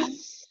 Beautiful.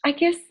 I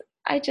guess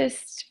I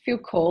just feel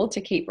called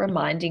to keep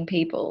reminding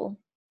people,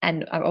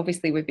 and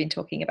obviously we've been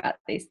talking about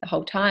this the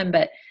whole time,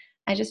 but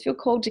I just feel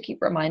called to keep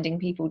reminding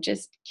people,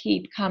 just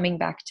keep coming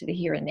back to the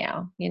here and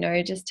now.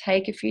 Just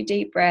take a few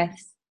deep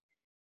breaths.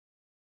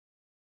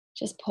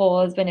 Just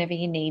pause whenever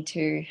you need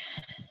to.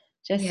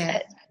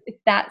 It's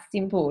that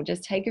simple.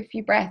 Just take a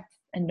few breaths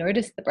and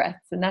notice the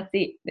breaths, and that's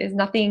it. There's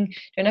nothing,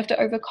 don't have to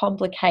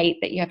overcomplicate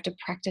that you have to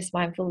practice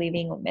mindful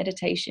living or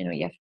meditation, or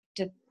you have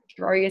to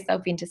throw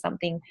yourself into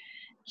something,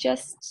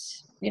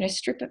 just,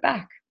 strip it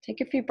back,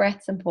 take a few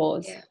breaths and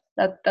pause. Yeah.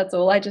 That's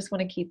all I just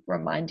want to keep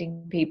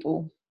reminding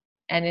people.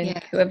 And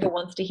then whoever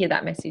wants to hear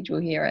that message will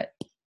hear it.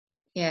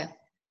 Yeah.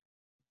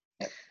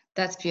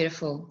 That's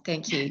beautiful.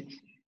 Thank you.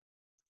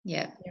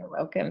 Yeah. You're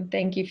welcome.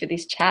 Thank you for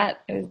this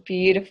chat. It was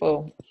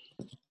beautiful.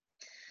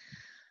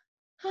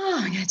 Oh,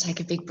 I'm going to take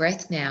a big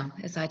breath now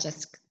as I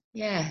just,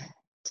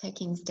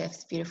 take in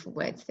Steph's beautiful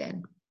words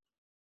then.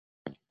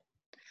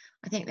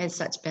 I think there's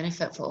such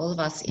benefit for all of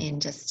us in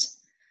just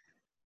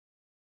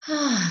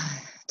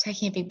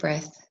taking a big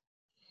breath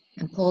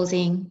and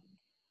pausing,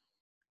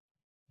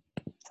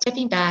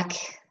 stepping back.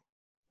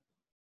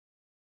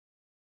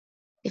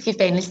 If you've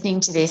been listening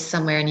to this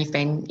somewhere and you've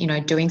been,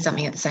 doing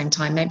something at the same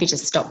time, maybe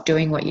just stop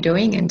doing what you're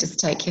doing and just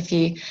take a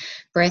few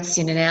breaths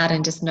in and out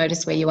and just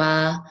notice where you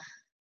are,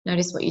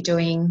 notice what you're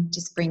doing,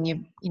 just bring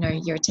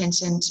your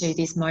attention to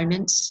this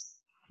moment.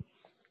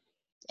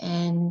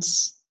 And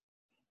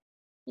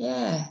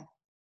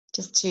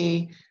just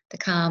to the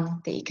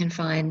calm that you can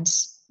find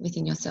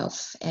within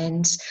yourself,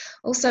 and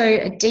also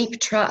a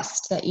deep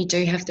trust that you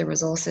do have the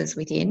resources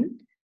within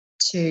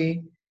to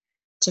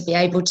be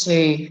able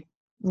to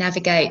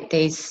navigate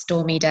these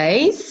stormy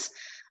days.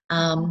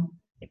 But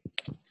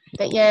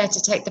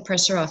to take the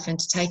pressure off and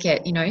to take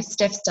it,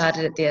 Steph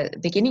started at the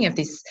beginning of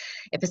this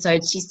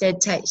episode. She said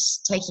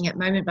taking it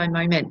moment by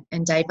moment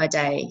and day by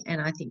day,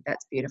 and I think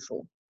that's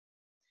beautiful.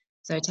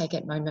 So take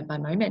it moment by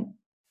moment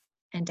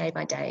and day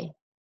by day.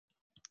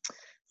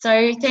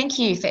 So thank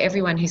you for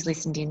everyone who's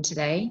listened in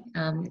today.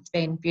 It's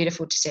been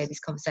beautiful to share this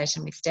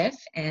conversation with Steph,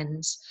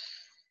 and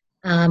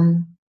I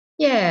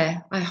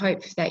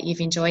hope that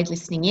you've enjoyed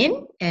listening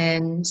in,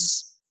 and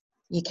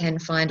you can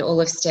find all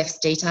of Steph's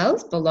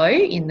details below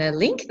in the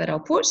link that I'll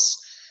put.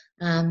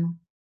 I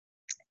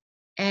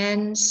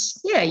know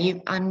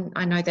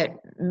that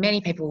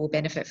many people will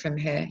benefit from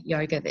her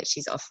yoga that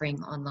she's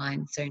offering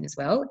online soon as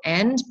well,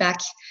 and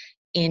back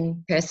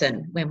in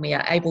person when we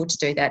are able to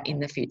do that in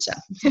the future.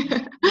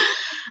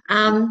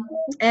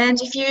 And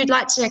if you'd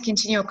like to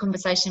continue a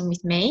conversation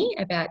with me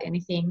about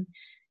anything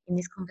in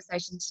this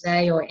conversation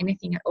today, or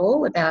anything at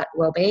all about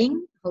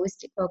wellbeing,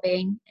 holistic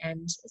wellbeing,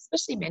 and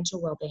especially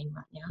mental wellbeing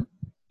right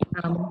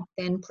now,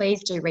 then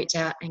please do reach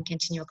out and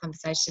continue a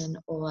conversation,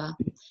 or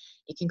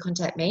you can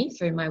contact me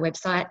through my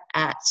website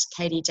at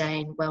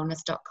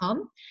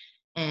katiejanewellness.com.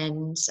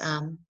 And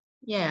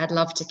I'd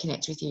love to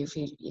connect with you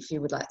if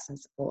you would like some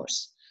support.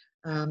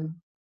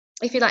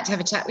 If you'd like to have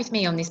a chat with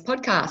me on this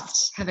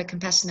podcast, have a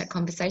compassionate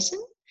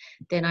conversation,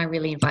 then I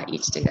really invite you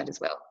to do that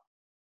as well.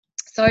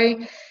 So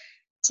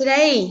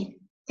today,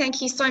 thank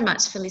you so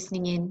much for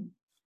listening in.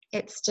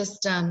 It's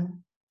just,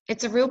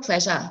 it's a real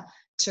pleasure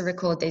to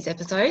record these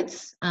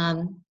episodes,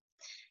 and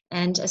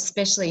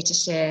especially to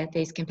share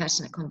these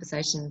compassionate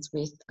conversations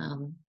with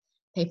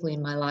people in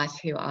my life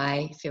who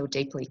I feel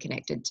deeply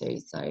connected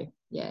to. So,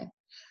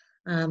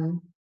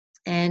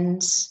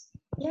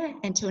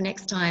 until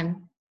next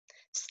time,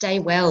 stay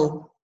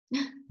well,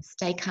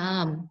 stay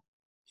calm,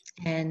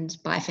 and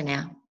bye for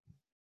now.